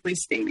publicly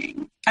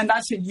stating. And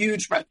that's a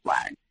huge red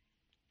flag.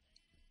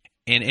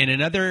 And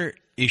another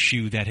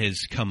issue that has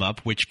come up,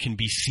 which can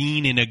be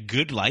seen in a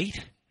good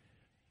light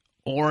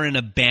or in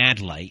a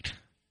bad light,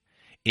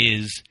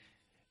 is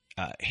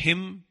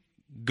him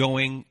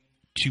going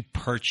to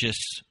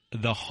purchase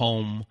the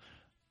home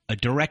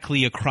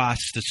directly across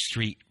the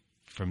street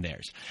from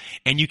theirs.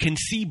 And you can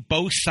see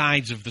both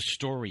sides of the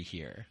story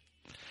here,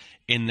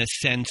 in the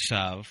sense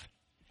of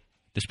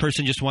this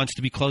person just wants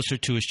to be closer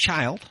to his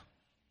child,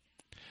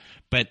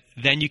 but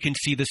then you can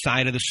see the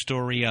side of the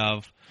story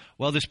of,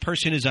 well, this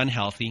person is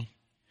unhealthy.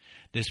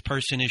 This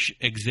person is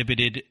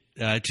exhibited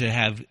to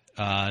have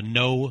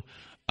no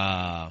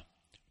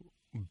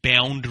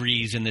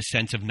boundaries, in the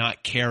sense of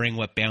not caring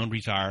what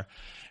boundaries are.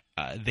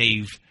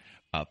 They've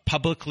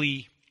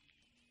publicly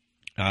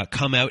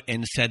come out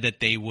and said that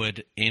they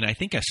would, in I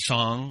think a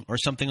song or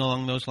something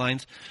along those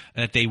lines,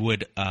 that they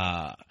would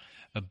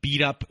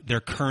beat up their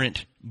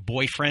current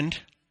boyfriend,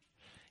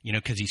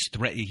 because he's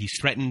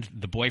threatened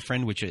the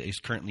boyfriend, which is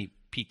currently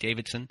Pete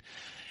Davidson.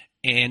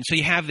 And so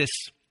you have this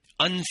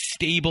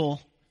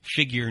unstable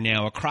figure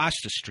now across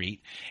the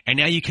street, and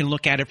now you can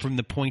look at it from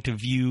the point of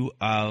view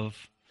of,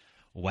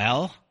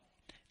 well,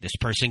 this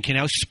person can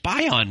now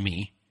spy on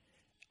me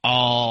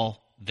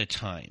all the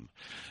time.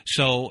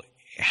 So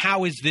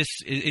how is this?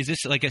 Is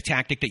this like a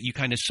tactic that you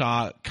kind of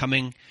saw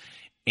coming?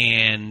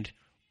 And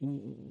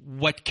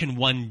what can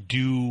one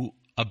do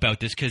about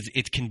this? Because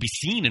it can be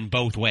seen in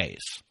both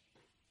ways.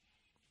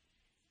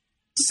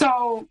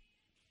 So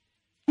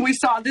we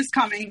saw this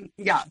coming,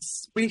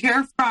 yes. We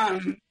hear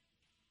from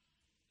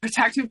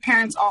protective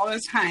parents all the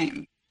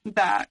time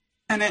that,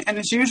 and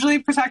it's usually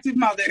protective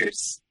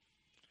mothers.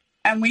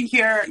 And we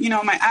hear,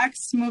 my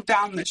ex moved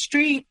down the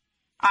street.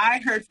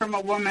 I heard from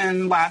a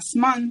woman last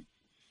month,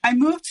 I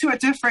moved to a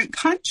different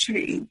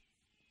country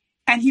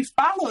and he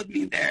followed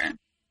me there.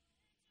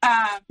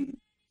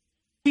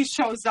 He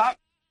shows up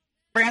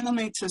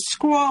randomly to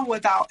school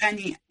without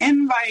any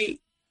invite.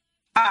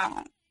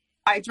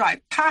 I drive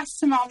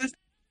past him all this.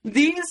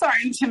 These are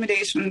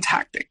intimidation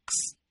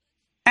tactics,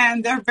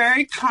 and they're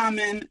very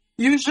common.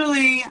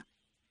 Usually,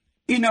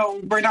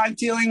 we're not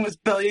dealing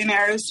with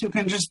billionaires who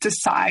can just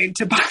decide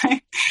to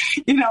buy,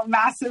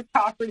 massive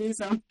properties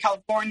in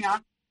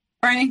California.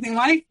 or anything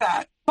like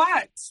that.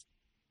 But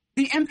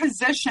the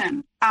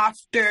imposition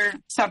after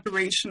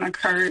separation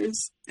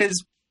occurs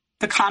is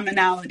the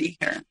commonality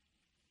here.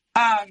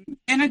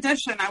 In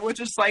addition, I would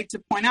just like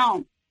to point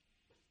out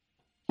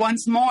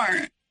once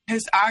more,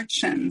 his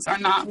actions are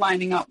not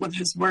lining up with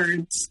his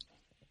words.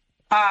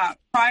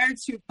 Prior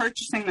to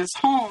purchasing this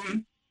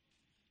home,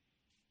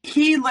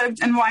 he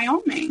lived in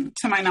Wyoming,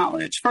 to my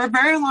knowledge, for a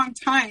very long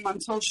time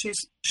until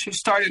she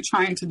started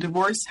trying to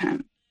divorce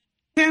him.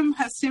 Kim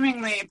has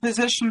seemingly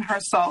positioned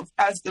herself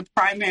as the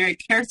primary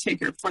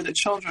caretaker for the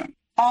children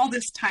all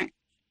this time.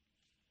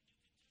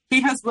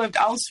 He has lived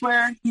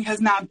elsewhere. He has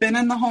not been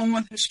in the home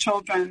with his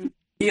children.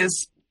 He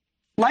has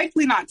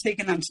likely not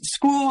taken them to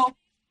school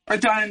or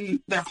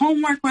done their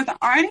homework with them,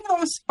 or any of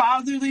those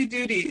fatherly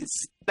duties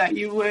that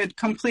you would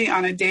complete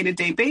on a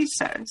day-to-day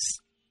basis.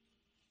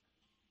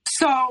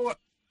 So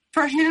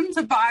for him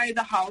to buy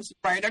the house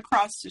right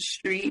across the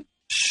street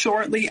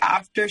shortly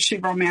after she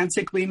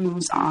romantically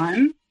moves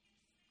on,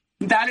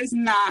 that is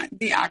not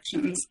the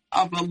actions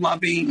of a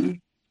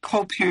loving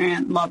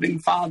co-parent, loving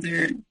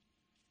father.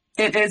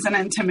 It is an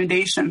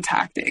intimidation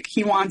tactic.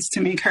 He wants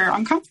to make her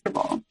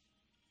uncomfortable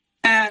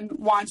and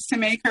wants to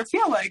make her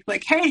feel like,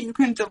 hey, you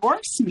can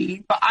divorce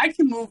me, but I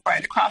can move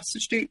right across the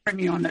street from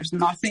you and there's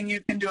nothing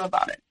you can do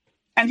about it.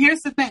 And here's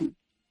the thing.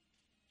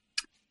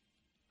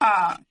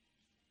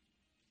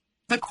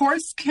 The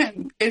courts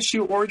can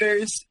issue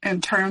orders in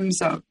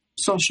terms of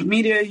social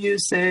media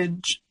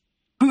usage,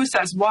 who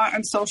says what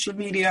on social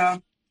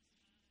media,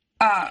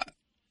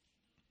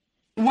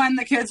 when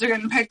the kids are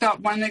getting picked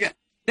up,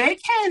 they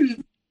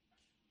can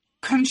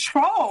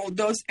control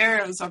those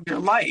areas of your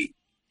life.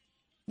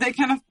 They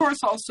can, of course,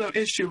 also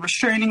issue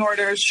restraining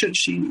orders should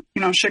Kim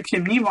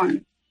need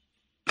one.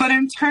 But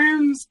in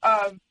terms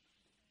of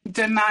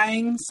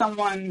denying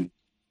someone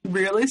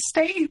real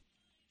estate,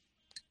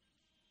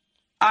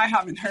 I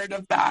haven't heard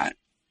of that.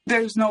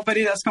 There's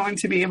nobody that's going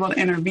to be able to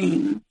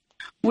intervene,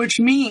 which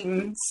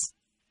means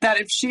that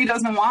if she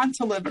doesn't want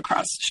to live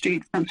across the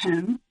street from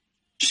him,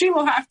 she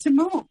will have to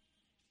move.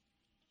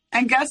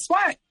 And guess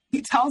what?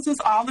 He tells us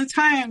all the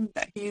time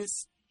that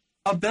he's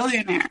a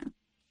billionaire.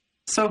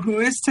 So who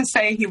is to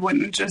say he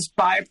wouldn't just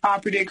buy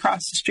property across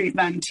the street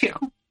then too?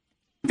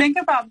 Think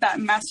about that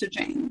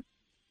messaging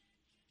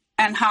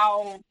and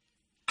how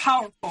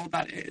powerful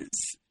that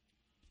is,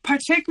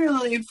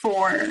 particularly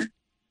for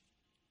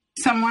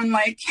someone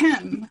like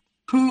him,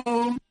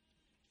 who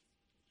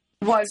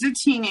was a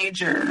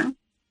teenager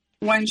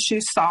when she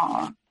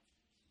saw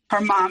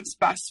her mom's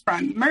best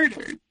friend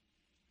murdered.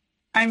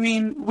 I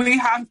mean, we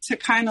have to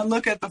kind of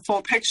look at the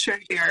full picture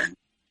here.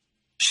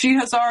 She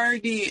has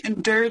already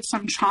endured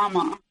some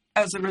trauma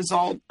as a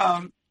result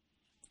of,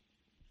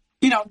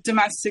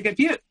 domestic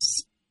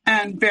abuse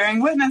and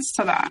bearing witness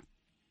to that.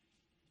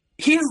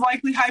 He is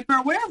likely hyper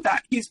aware of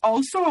that. He's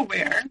also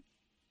aware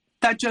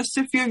that just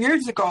a few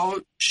years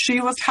ago, she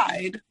was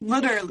tied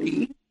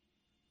literally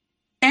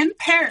in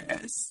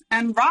Paris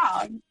and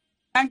robbed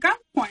at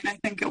gunpoint, I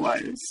think it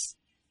was.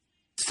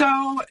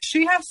 So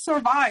she has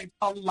survived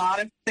a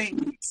lot of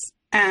things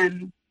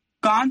and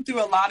gone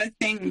through a lot of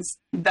things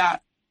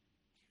that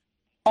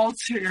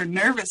alter your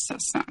nervous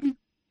system.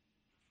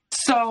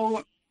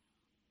 So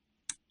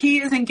he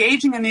is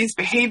engaging in these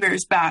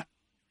behaviors that,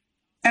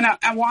 and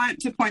I want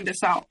to point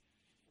this out,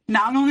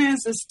 not only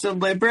is this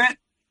deliberate,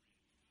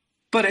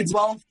 but it's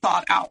well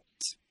thought out.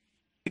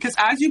 Because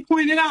as you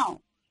pointed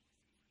out,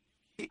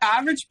 the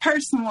average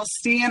person will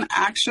see an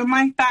action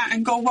like that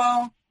and go,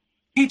 well,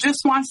 he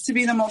just wants to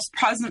be the most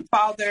present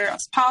father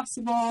as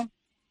possible.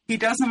 He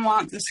doesn't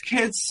want his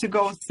kids to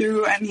go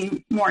through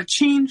any more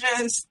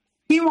changes.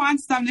 He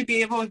wants them to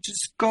be able to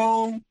just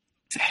go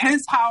to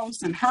his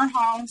house and her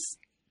house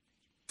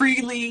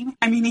freely.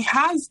 I mean, he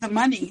has the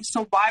money,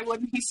 so why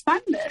wouldn't he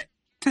spend it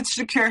to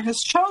secure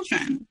his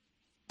children?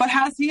 But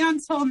has he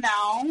until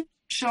now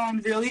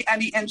shown really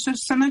any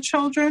interest in the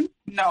children?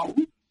 No.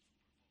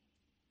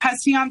 Has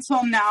he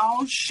until now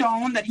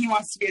shown that he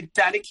wants to be a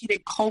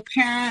dedicated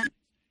co-parent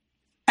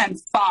and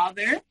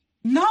father?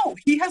 No,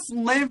 he has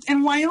lived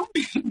in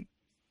Wyoming.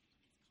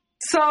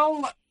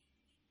 So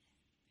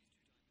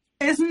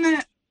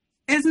isn't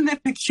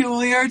it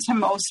peculiar to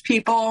most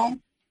people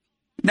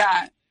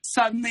that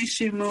suddenly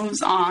she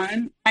moves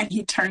on and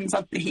he turns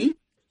up the heat?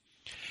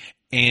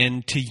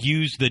 And to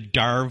use the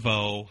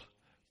Darvo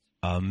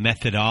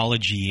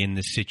methodology in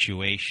the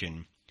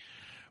situation,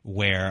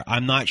 where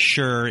I'm not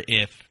sure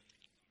if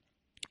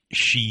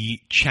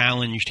she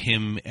challenged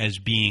him as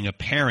being a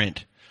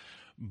parent,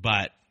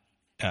 but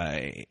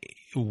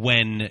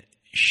when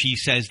she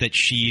says that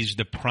she's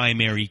the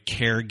primary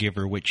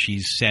caregiver, which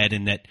she's said,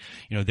 and that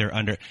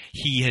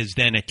he has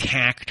then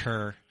attacked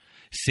her,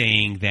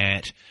 saying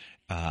that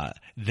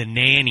the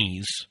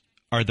nannies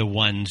are the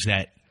ones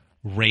that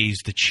raise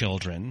the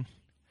children,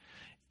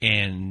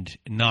 and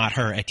not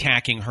her,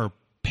 attacking her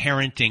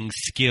parenting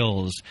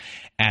skills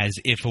as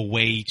if a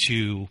way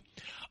to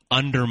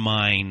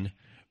undermine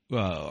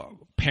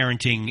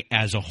parenting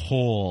as a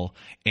whole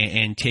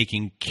and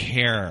taking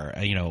care.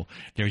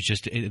 There's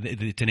just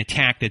it's an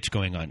attack that's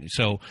going on.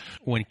 So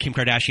when Kim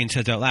Kardashian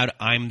says out loud,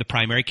 "I'm the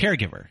primary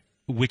caregiver,"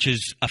 which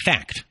is a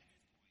fact.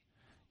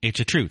 It's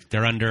a truth.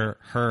 They're under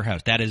her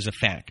house. That is a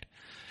fact.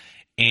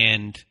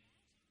 And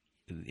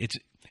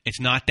it's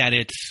not that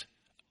it's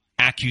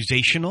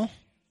accusational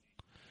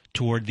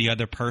toward the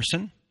other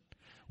person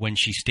when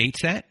she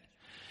states that.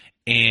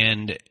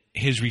 And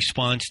his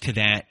response to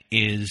that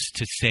is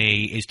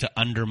to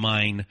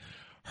undermine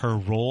her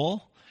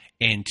role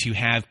and to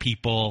have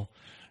people,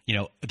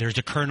 there's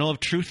a kernel of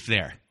truth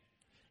there.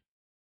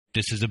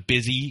 This is a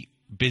busy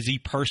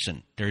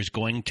person. There's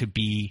going to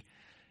be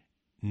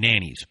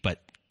nannies,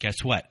 but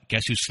guess what?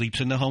 Guess who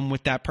sleeps in the home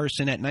with that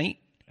person at night?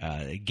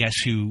 Guess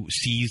who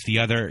sees the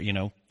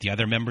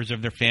other members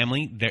of their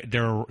family?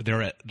 They're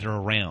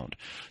around.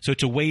 So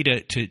it's a way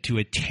to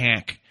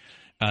attack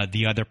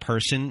the other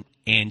person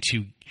and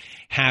to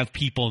have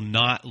people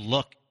not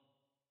look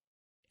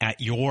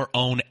at your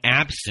own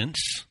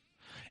absence,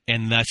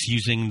 and thus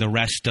using the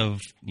rest of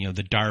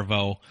the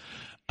Darvo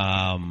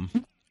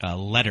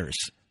letters.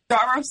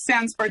 Darvo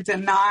stands for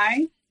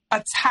deny,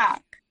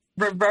 attack,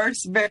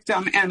 reverse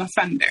victim, and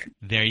offender.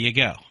 There you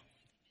go.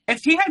 If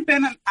he had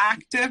been an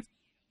active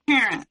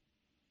parent,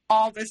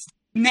 all this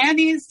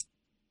nannies,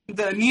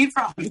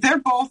 they're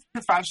both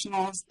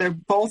professionals, they're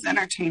both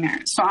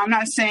entertainers. So I'm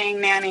not saying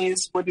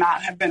nannies would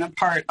not have been a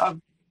part of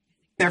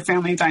their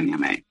family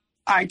dynamic.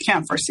 I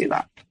can't foresee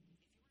that.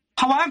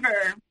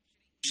 However,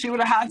 she would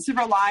have had to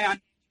rely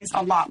on nannies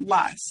a lot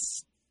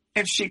less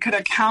if she could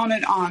have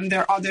counted on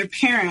their other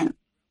parent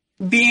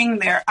being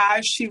there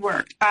as she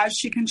worked, as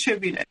she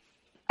contributed,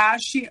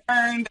 as she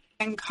earned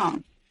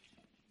income,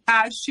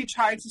 as she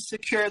tried to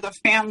secure the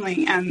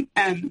family and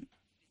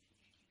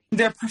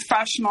their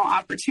professional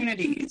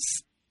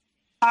opportunities.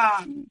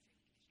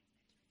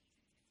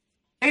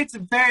 It's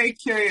very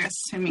curious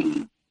to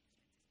me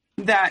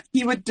that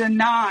he would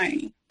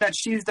deny that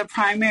she's the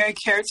primary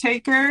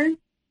caretaker,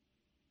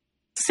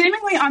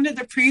 seemingly under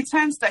the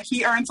pretense that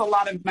he earns a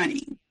lot of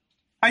money.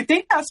 I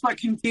think that's what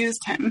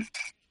confused him,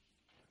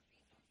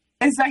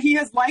 is that he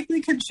has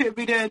likely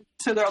contributed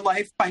to their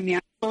life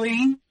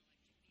financially,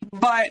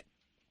 but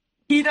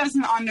he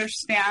doesn't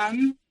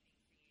understand,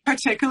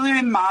 particularly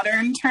in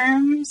modern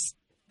terms,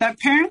 that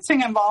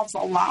parenting involves a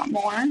lot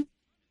more.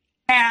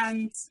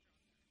 And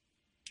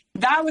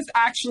that was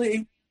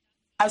actually,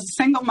 as a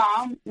single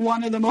mom,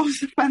 one of the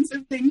most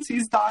offensive things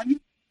he's done,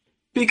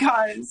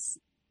 because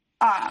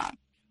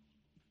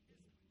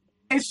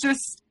it's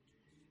just,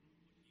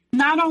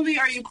 not only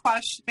are you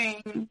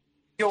questioning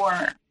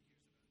your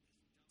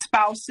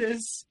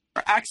spouses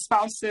or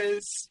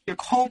ex-spouses, your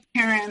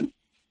co-parent,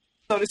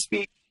 so to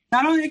speak,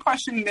 not only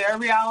questioning their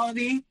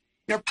reality,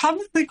 you're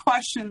publicly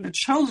questioning the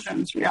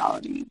children's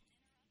reality.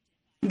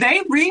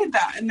 They read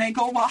that and they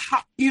go, well,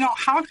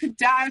 how could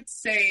dad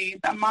say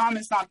that mom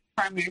is not the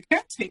primary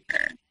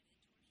caretaker?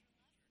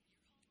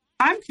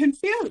 I'm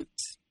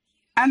confused.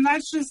 And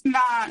that's just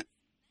not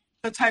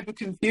the type of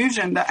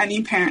confusion that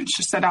any parent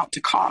should set out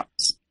to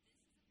cause.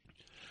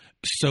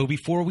 So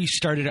before we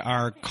started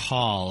our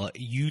call,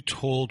 you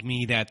told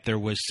me that there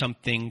was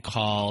something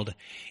called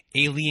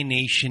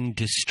alienation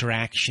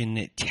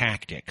distraction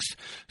tactics.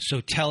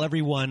 So tell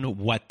everyone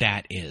what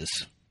that is.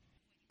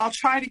 I'll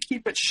try to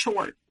keep it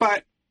short,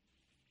 but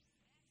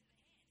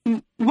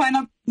when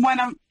a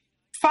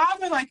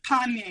father like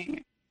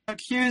Kanye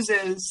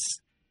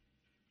accuses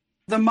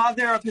the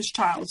mother of his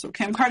child, so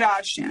Kim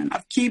Kardashian,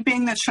 of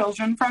keeping the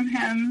children from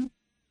him,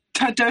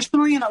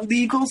 traditionally in a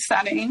legal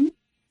setting,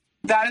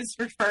 that is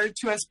referred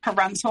to as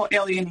parental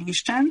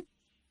alienation.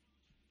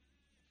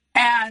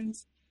 And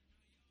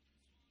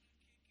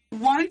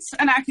once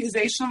an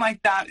accusation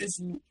like that is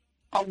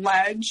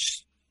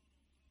alleged,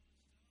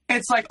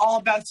 it's like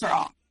all bets are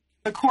off.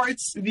 The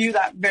courts view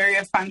that very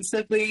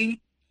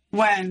offensively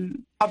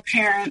when a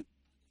parent,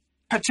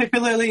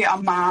 particularly a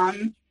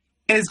mom,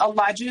 is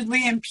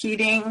allegedly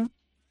impeding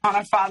on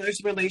a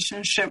father's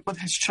relationship with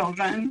his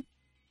children.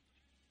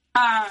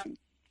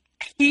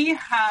 He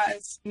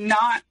has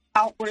not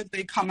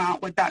outwardly come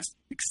out with that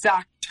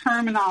exact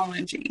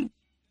terminology,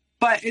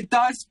 but it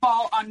does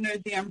fall under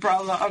the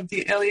umbrella of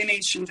the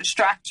alienation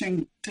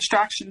distraction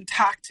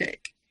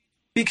tactic,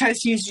 because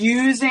he's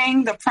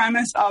using the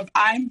premise of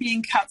I'm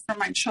being kept from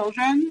my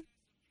children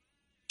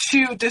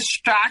to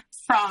distract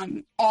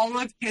from all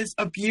of his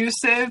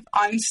abusive,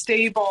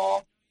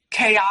 unstable,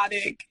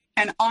 chaotic,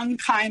 and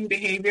unkind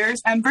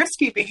behaviors and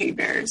risky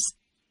behaviors.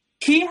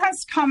 He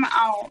has come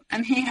out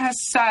and he has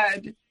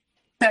said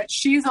that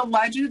she's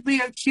allegedly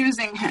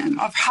accusing him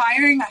of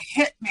hiring a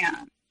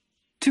hitman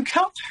to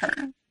kill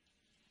her.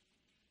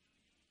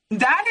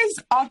 That is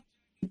up,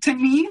 to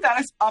me, that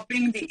is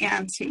upping the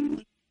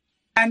ante.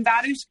 And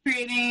that is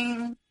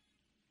creating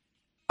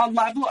a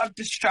level of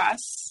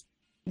distress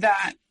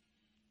that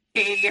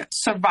a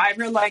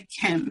survivor like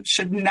him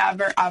should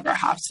never, ever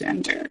have to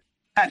endure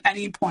at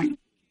any point.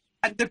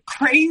 The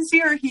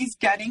crazier he's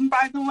getting,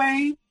 by the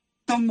way,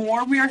 the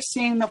more we are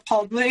seeing the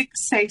public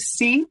say,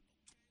 see,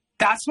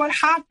 That's what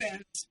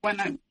happens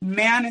when a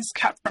man is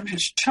kept from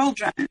his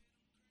children.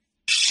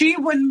 She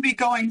wouldn't be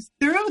going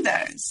through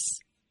this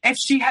if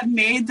she had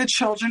made the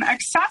children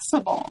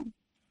accessible.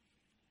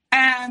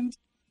 And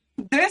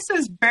this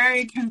is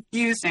very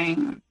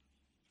confusing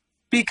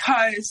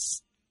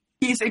because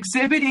he's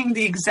exhibiting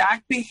the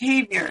exact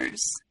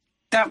behaviors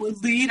that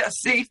would lead a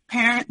safe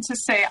parent to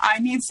say, I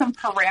need some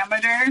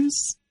parameters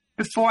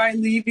before I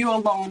leave you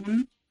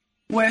alone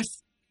with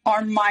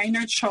our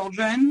minor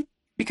children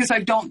because I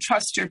don't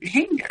trust your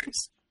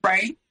behaviors,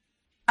 right?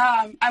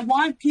 I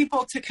want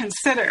people to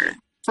consider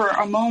for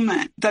a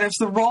moment that if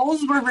the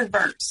roles were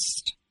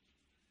reversed,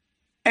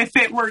 if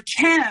it were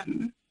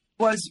Kim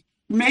was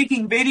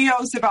making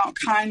videos about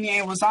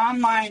Kanye, was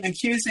online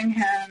accusing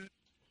him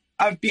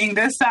of being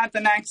this, that, the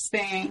next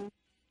thing,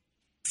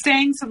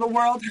 saying to the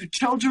world her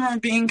children were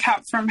being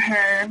kept from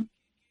her,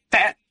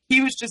 that he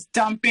was just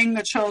dumping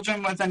the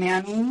children with a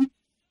nanny.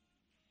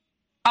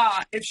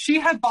 If she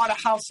had bought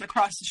a house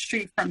across the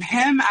street from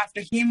him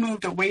after he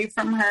moved away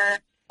from her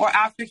or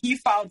after he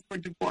filed for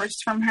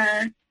divorce from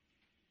her,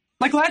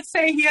 like let's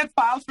say he had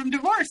filed for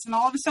divorce and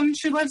all of a sudden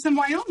she lives in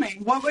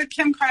Wyoming. What would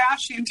Kim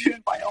Kardashian do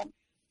in Wyoming?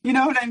 You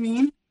know what I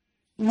mean?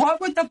 What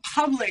would the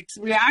public's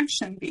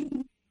reaction be?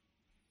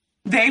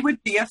 They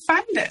would be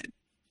offended.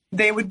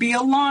 They would be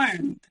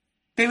alarmed.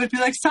 They would be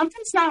like,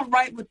 something's not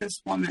right with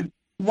this woman.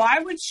 Why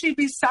would she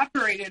be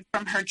separated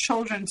from her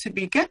children to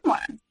begin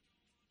with?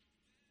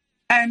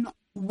 And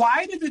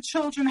why do the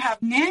children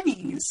have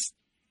nannies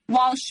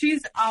while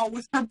she's out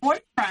with her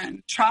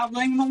boyfriend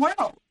traveling the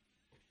world?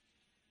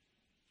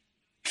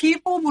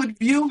 People would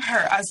view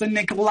her as a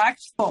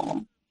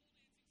neglectful,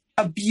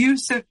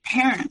 abusive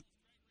parent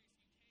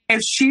if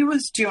she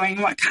was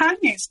doing what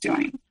Kanye's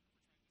doing,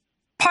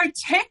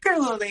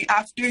 particularly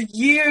after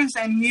years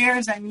and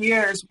years and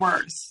years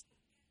worth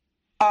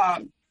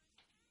of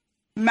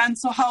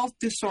mental health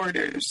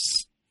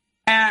disorders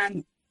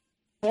and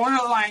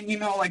borderline,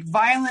 like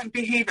violent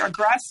behavior,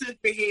 aggressive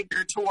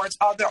behavior towards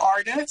other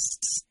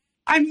artists.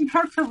 I mean,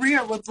 her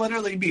career would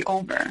literally be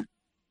over.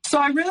 So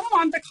I really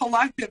want the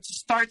collective to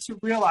start to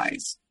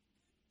realize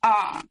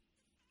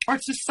or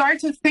to start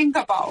to think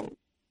about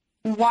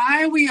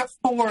why we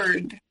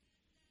afford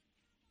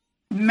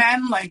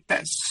men like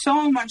this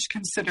so much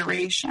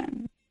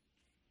consideration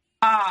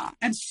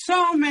and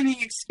so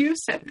many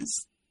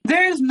excuses.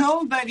 There's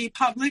nobody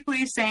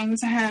publicly saying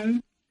to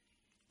him,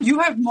 you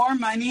have more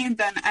money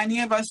than any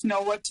of us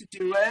know what to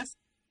do with,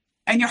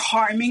 and you're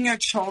harming your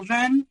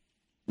children.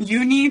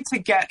 You need to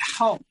get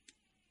help,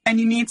 and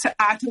you need to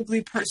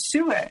actively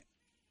pursue it,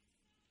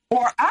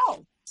 or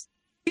else.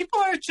 People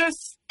are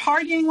just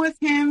partying with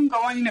him,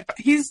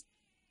 he's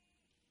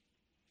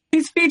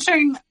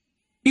featuring,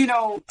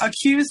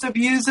 accused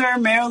abuser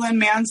Marilyn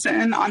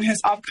Manson on his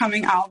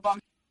upcoming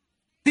album.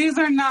 These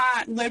are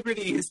not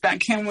liberties that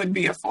Kim would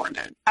be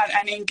afforded at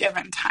any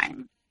given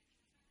time.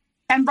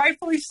 And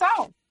rightfully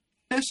so.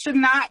 This should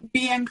not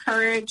be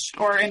encouraged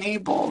or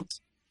enabled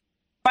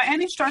by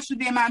any stretch of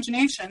the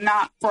imagination,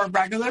 not for a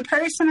regular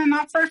person and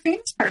not for a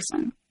famous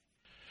person.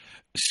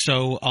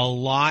 So a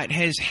lot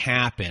has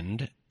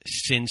happened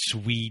since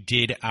we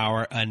did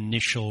our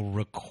initial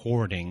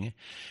recording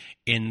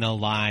in the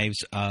lives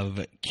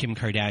of Kim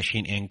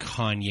Kardashian and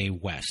Kanye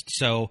West.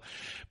 So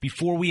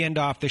before we end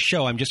off the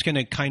show, I'm just going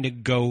to kind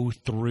of go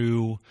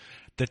through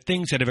the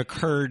things that have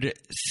occurred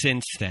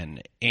since then.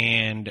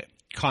 And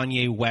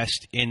Kanye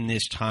West in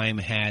this time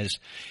has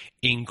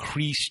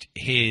increased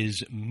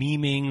his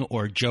memeing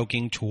or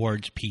joking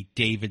towards Pete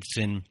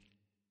Davidson.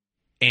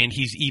 And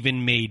he's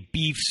even made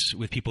beefs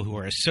with people who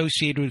are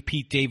associated with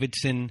Pete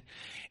Davidson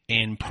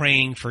and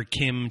praying for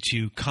Kim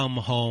to come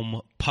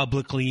home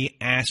publicly,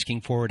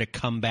 asking for her to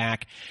come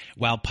back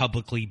while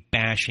publicly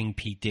bashing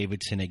Pete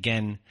Davidson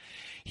again.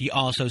 He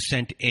also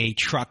sent a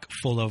truck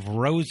full of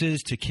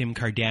roses to Kim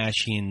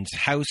Kardashian's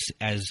house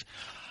as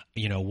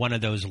one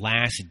of those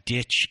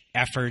last-ditch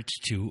efforts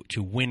to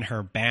win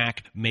her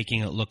back,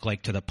 making it look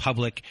like to the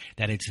public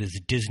that it's this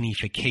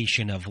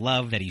Disneyfication of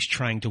love, that he's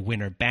trying to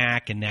win her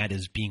back, and that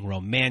is being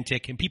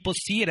romantic. And people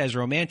see it as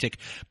romantic,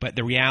 but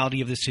the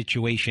reality of the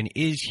situation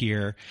is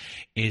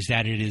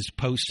that it is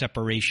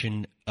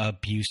post-separation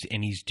abuse,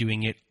 and he's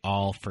doing it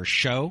all for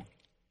show.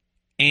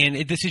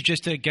 And this is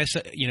just, I guess,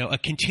 a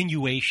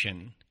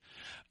continuation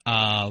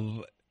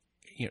of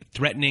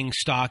threatening,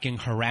 stalking,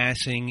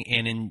 harassing,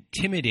 and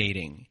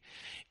intimidating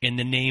in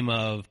the name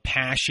of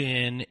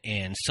passion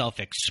and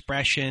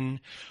self-expression,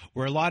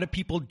 where a lot of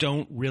people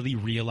don't really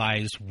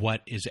realize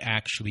what is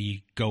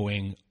actually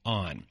going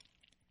on.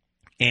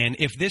 And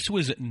if this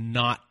was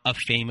not a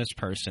famous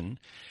person,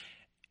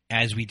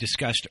 as we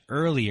discussed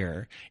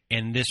earlier,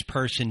 and this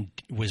person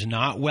was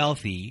not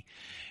wealthy,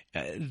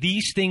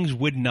 these things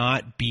would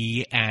not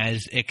be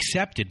as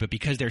accepted, but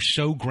because they're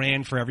so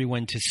grand for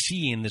everyone to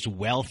see, and this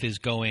wealth is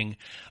going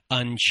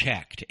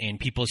unchecked, and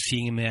people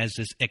seeing him as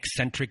this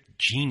eccentric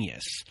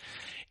genius,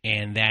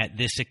 and that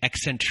this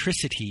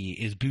eccentricity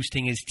is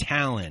boosting his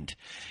talent,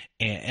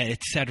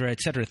 et cetera,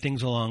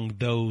 things along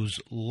those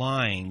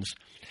lines,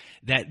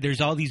 that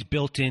there's all these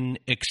built-in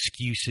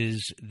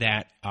excuses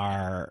that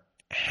are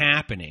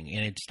happening,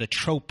 and it's the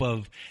trope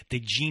of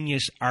the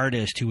genius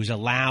artist who is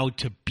allowed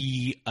to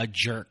be a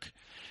jerk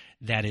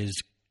that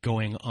is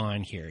going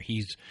on here.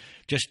 He's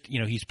just,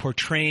 he's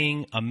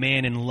portraying a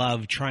man in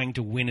love trying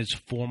to win his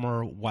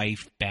former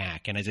wife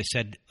back. And as I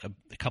said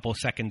a couple of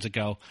seconds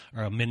ago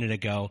or a minute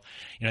ago,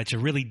 it's a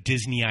really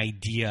Disney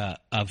idea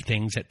of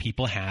things that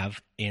people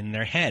have in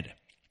their head.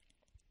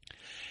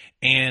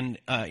 And,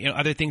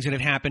 other things that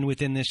have happened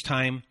within this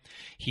time,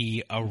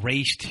 he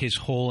erased his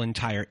whole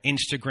entire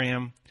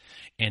Instagram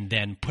and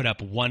then put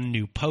up one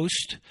new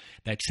post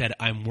that said,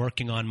 "I'm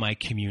working on my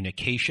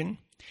communication."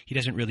 He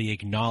doesn't really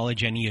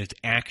acknowledge any of his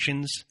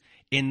actions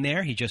in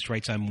there. He just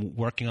writes, "I'm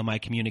working on my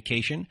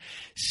communication."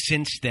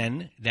 Since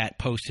then, that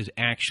post has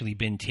actually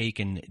been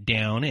taken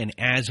down. And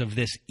as of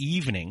this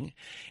evening,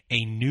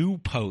 a new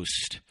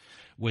post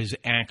was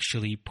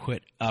actually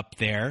put up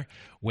there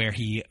where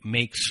he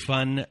makes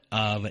fun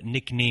of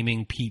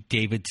nicknaming Pete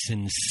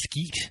Davidson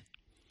Skeet.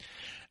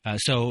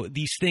 So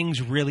these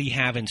things really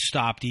haven't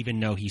stopped, even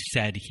though he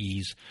said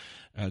he's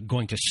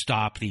going to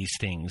stop these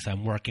things.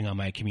 "I'm working on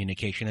my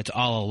communication." It's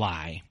all a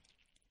lie.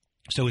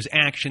 So his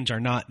actions are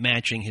not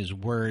matching his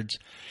words.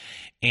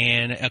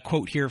 And a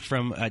quote here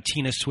from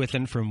Tina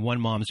Swithin from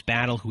One Mom's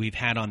Battle, who we've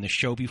had on the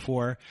show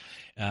before,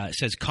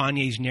 says,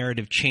 "Kanye's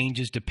narrative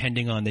changes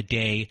depending on the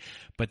day,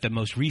 but the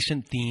most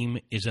recent theme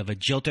is of a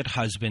jilted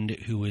husband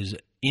who is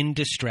in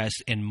distress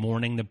and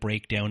mourning the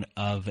breakdown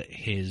of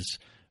his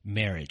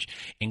marriage.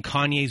 In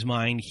Kanye's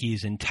mind, he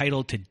is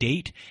entitled to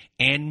date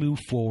and move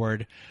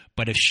forward,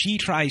 but if she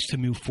tries to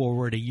move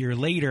forward a year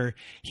later,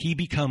 he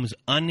becomes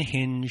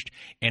unhinged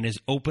and is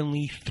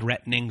openly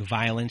threatening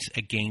violence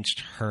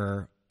against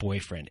her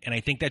boyfriend." And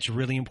I think that's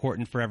really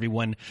important for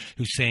everyone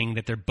who's saying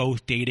that they're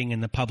both dating in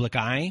the public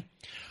eye.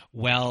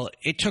 Well,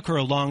 it took her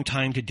a long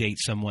time to date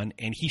someone,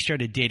 and he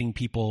started dating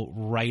people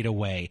right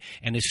away.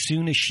 And as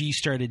soon as she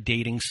started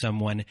dating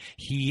someone,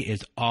 he is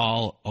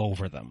all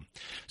over them.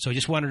 So I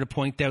just wanted to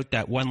point out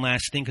that one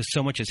last thing, because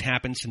so much has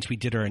happened since we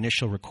did our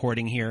initial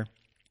recording here.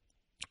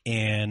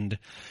 And,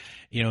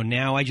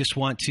 now I just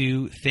want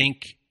to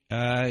thank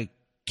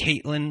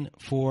Kaitlyn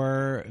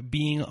for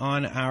being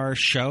on our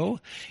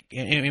show.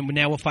 And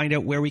now we'll find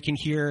out where we can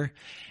hear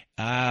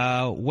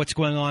what's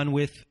going on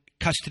with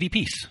Custody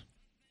Peace.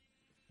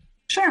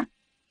 Sure.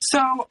 So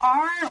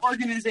our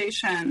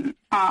organization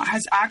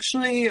has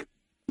actually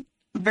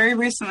very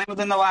recently,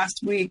 within the last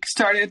week,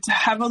 started to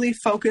heavily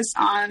focus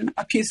on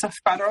a piece of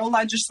federal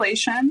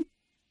legislation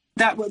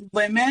that would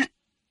limit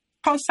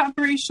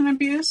post-separation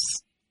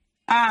abuse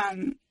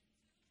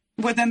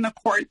within the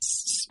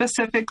courts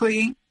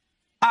specifically.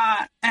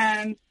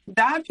 And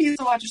that piece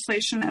of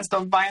legislation is the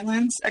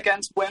Violence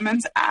Against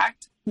Women's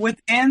Act.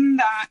 Within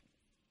that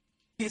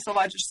piece of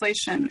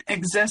legislation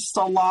exists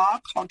a law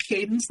called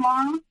Kaitlyn's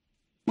Law,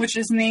 which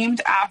is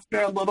named after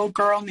a little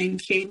girl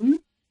named Kaitlyn,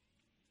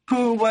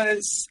 who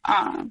was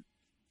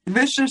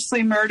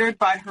viciously murdered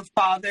by her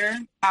father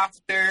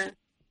after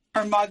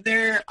her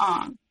mother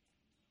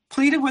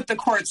pleaded with the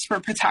courts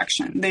for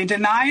protection. They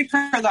denied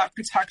her that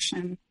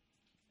protection,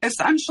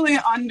 essentially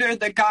under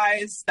the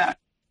guise that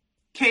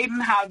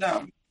Kaitlyn had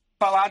a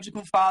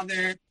biological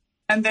father,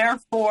 and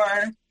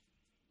therefore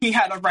he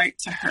had a right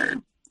to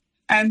her.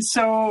 And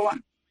so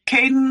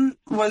Kaitlyn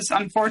was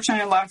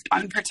unfortunately left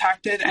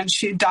unprotected, and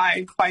she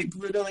died quite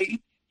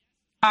brutally.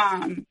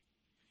 And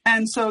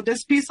so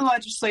this piece of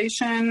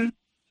legislation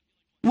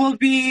will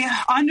be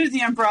under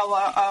the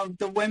umbrella of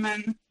the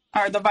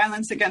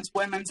Violence Against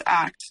Women's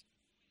Act.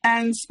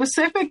 And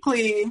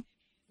specifically,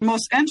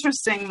 most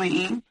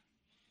interestingly,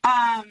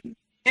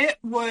 it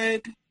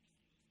would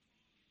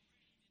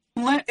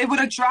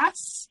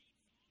address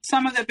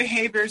some of the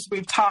behaviors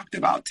we've talked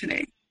about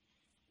today.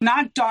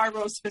 Not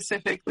Darrow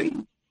specifically,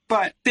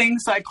 but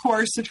things like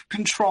coercive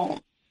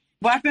control,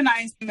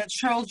 weaponizing the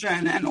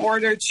children in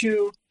order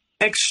to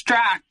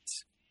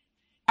extract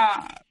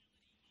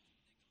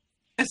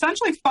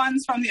essentially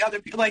funds from the other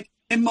people, like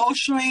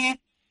emotionally,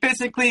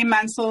 physically,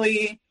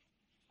 mentally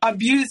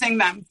abusing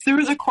them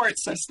through the court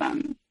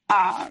system.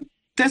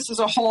 This is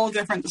a whole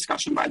different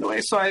discussion, by the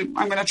way, so I'm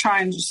going to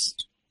try and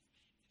just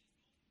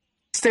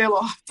stay a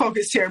little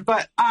focused here.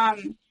 But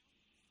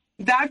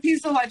that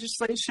piece of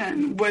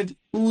legislation would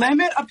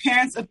limit a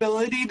parent's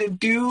ability to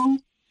do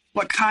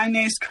what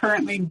Kanye is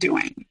currently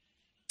doing.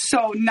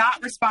 So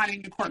not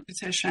responding to court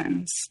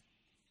petitions,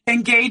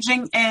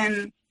 engaging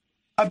in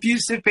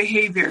abusive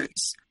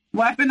behaviors,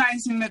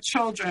 weaponizing the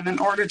children in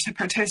order to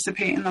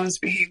participate in those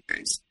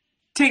behaviors,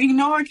 taking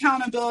no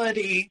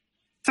accountability,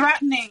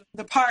 threatening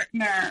the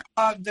partner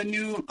of the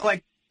new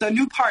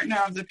partner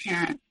of the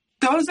parent.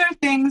 Those are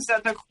things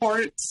that the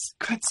courts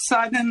could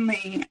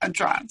suddenly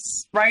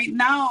address. Right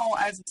now,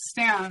 as it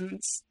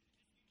stands,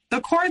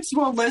 the courts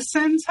will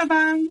listen to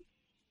them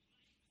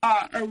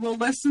or will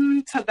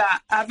listen to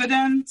that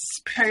evidence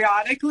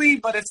periodically,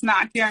 but it's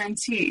not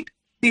guaranteed.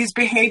 These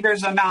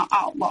behaviors are not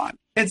outlawed.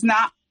 It is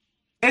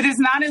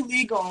not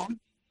illegal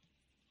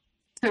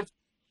to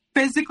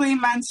physically,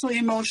 mentally,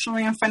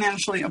 emotionally, and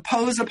financially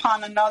impose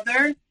upon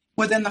another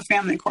within the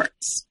family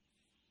courts.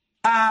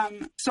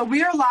 So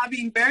we are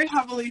lobbying very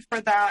heavily for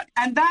that.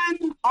 And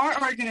then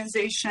our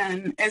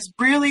organization is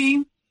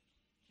really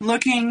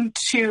looking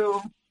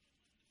to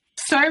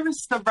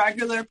service the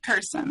regular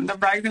person, the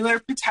regular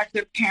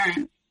protective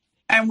parent.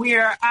 And we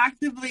are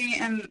actively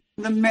in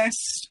the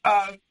midst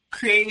of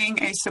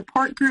creating a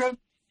support group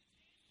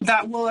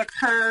that will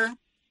occur.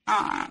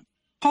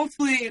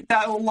 Hopefully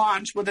that will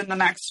launch within the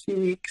next few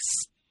weeks.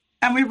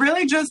 And we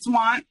really just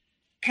want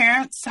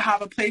parents to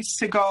have a place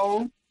to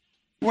go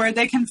where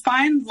they can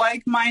find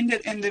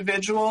like-minded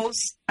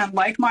individuals and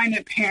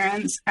like-minded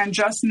parents and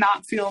just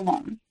not feel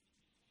alone.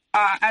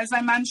 As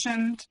I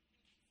mentioned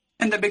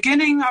in the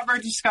beginning of our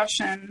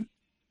discussion,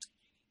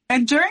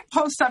 enduring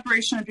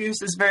post-separation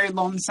abuse is very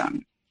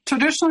lonesome.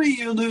 Traditionally,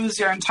 you lose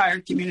your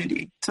entire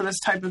community to this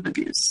type of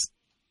abuse.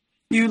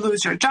 You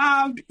lose your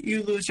job,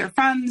 you lose your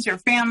friends, your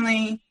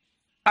family.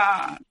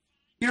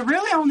 You're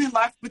really only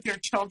left with your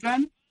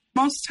children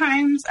most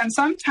times, and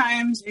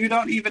sometimes you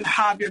don't even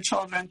have your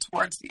children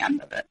towards the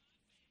end of it.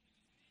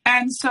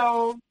 And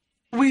so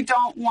we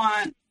don't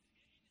want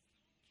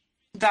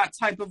that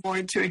type of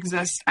void to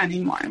exist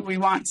anymore. We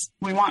want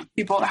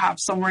people to have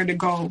somewhere to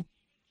go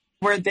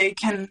where they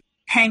can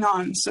hang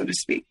on, so to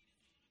speak.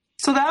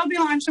 So that'll be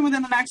launching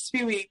within the next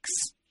few weeks.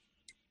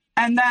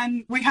 And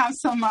then we have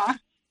a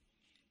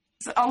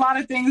lot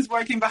of things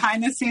working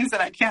behind the scenes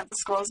that I can't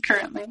disclose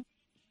currently.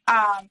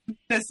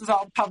 This is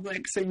all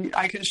public, so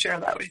I can share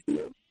that with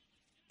you.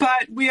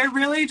 But we are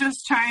really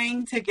just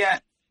trying to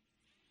get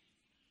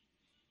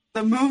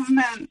the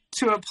movement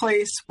to a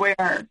place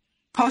where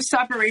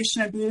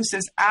post-separation abuse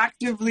is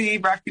actively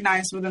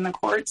recognized within the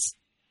courts,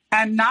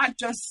 and not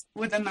just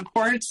within the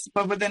courts,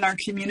 but within our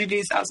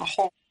communities as a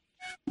whole.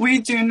 We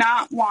do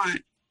not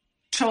want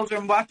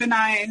children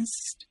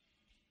weaponized.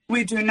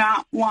 We do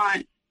not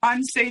want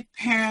unsafe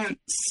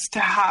parents to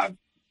have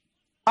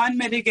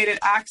unmitigated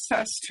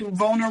access to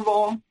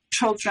vulnerable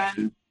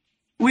children.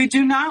 We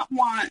do not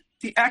want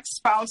the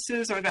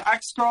ex-spouses or the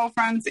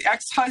ex-girlfriends, the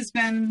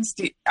ex-husbands,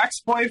 the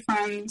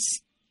ex-boyfriends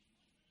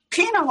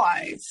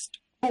penalized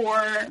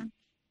for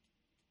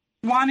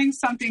wanting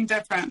something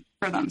different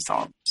for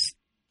themselves.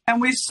 And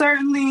we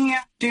certainly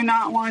do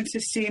not want to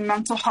see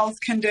mental health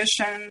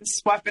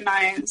conditions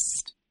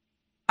weaponized.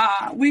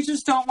 We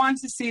just don't want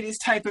to see these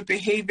type of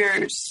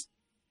behaviors,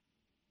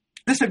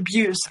 this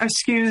abuse,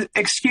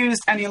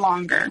 excused any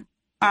longer.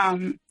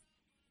 Our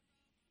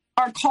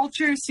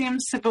culture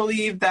seems to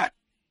believe that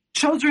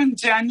children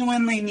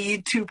genuinely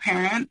need two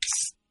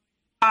parents.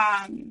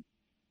 It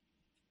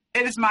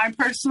is my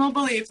personal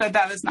belief that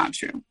that is not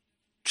true.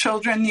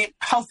 Children need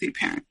healthy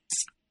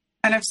parents.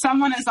 And if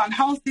someone is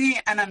unhealthy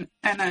and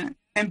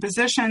in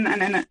position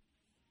and in an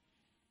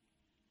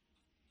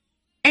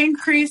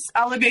increased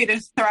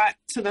elevated threat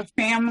to the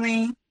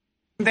family,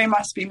 they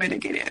must be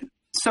mitigated.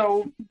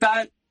 So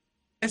that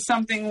is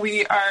something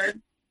we are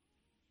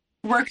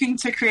working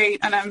to create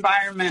an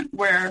environment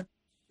where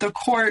the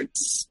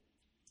courts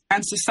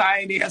and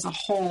society as a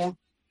whole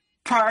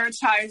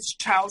prioritize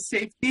child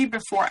safety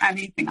before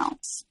anything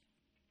else.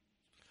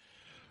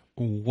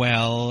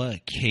 Well,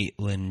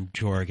 Kaitlyn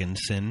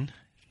Jorgensen,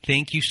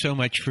 thank you so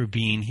much for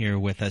being here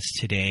with us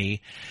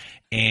today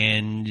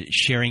and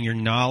sharing your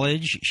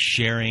knowledge,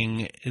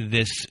 sharing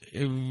this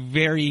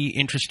very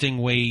interesting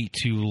way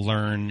to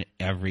learn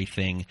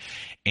everything,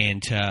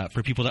 and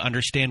for people to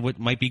understand what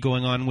might be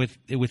going on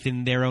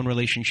within their own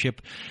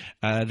relationship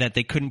that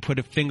they couldn't put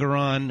a finger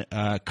on,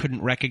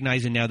 couldn't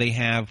recognize, and now they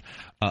have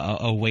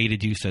a way to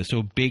do so.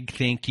 So big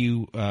thank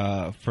you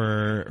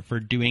for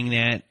doing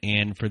that,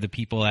 and for the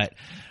people at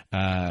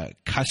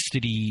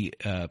Custody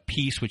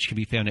Peace, which can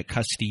be found at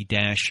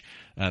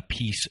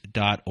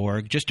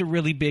custody-peace.org. Just a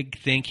really big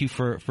thank you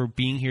for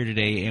being here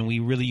today, and we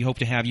really hope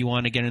to have you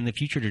on again in the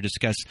future to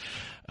discuss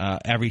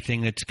everything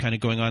that's kind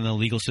of going on in the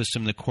legal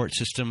system, the court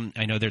system.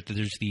 I know that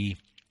there's the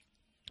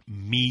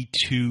Me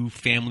Too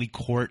Family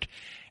Court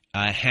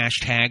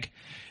hashtag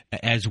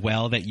as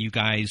well that you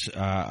guys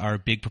are a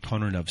big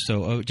proponent of.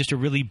 So just a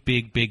really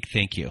big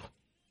thank you.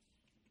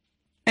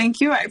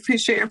 Thank you. I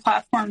appreciate your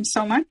platform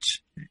so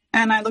much,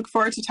 and I look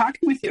forward to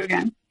talking with you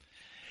again.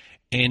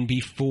 And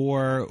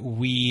before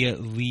we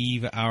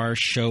leave our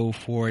show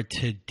for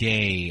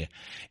today,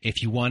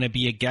 if you want to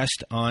be a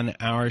guest on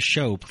our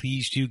show,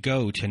 please do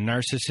go to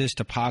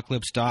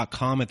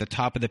narcissistapocalypse.com. At the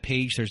top of the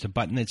page, there's a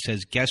button that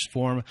says guest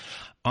form.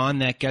 On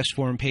that guest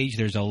form page,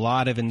 there's a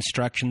lot of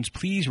instructions.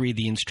 Please read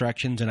the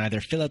instructions and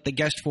either fill out the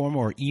guest form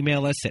or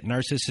email us at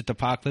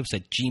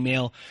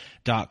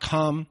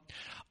narcissistapocalypse@gmail.com.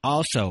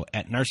 Also,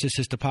 at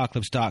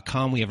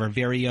narcissistapocalypse.com, we have our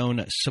very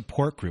own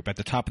support group. At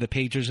the top of the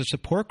page, there's a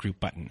support group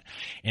button,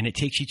 and it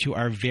takes you to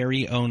our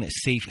very own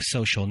safe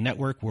social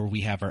network where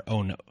we have our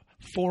own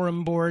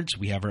forum boards.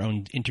 We have our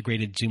own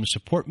integrated Zoom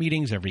support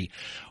meetings every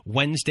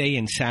Wednesday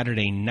and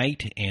Saturday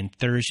night and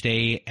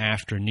Thursday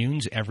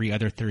afternoons, every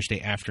other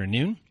Thursday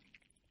afternoon.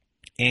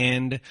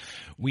 And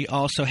we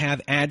also have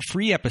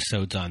ad-free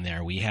episodes on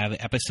there. We have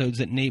episodes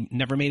that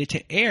never made it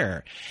to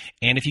air.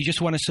 And if you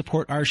just want to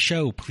support our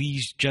show,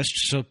 please just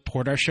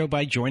support our show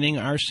by joining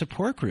our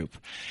support group.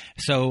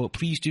 So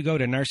please do go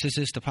to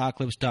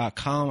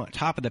narcissistapocalypse.com.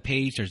 Top of the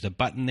page, there's a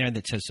button there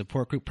that says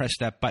support group. Press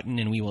that button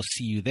and we will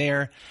see you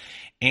there.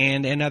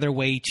 And another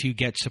way to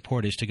get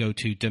support is to go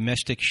to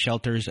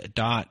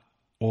domesticshelters.org.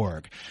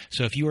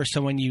 So if you or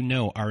someone you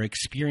know are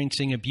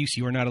experiencing abuse,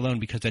 you are not alone,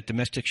 because at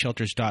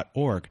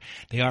domesticshelters.org,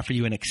 they offer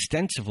you an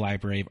extensive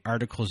library of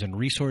articles and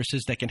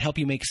resources that can help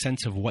you make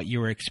sense of what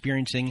you are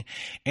experiencing,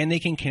 and they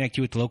can connect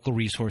you with local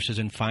resources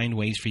and find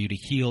ways for you to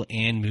heal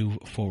and move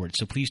forward.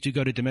 So please do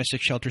go to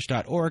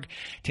domesticshelters.org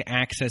to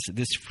access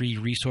this free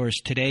resource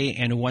today.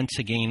 And once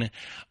again,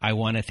 I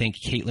want to thank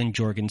Kaitlyn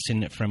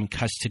Jorgensen from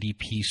Custody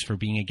Peace for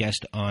being a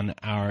guest on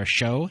our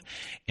show.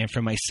 And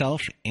for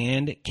myself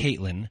and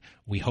Kaitlyn,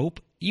 we hope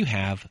you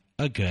have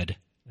a good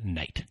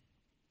night.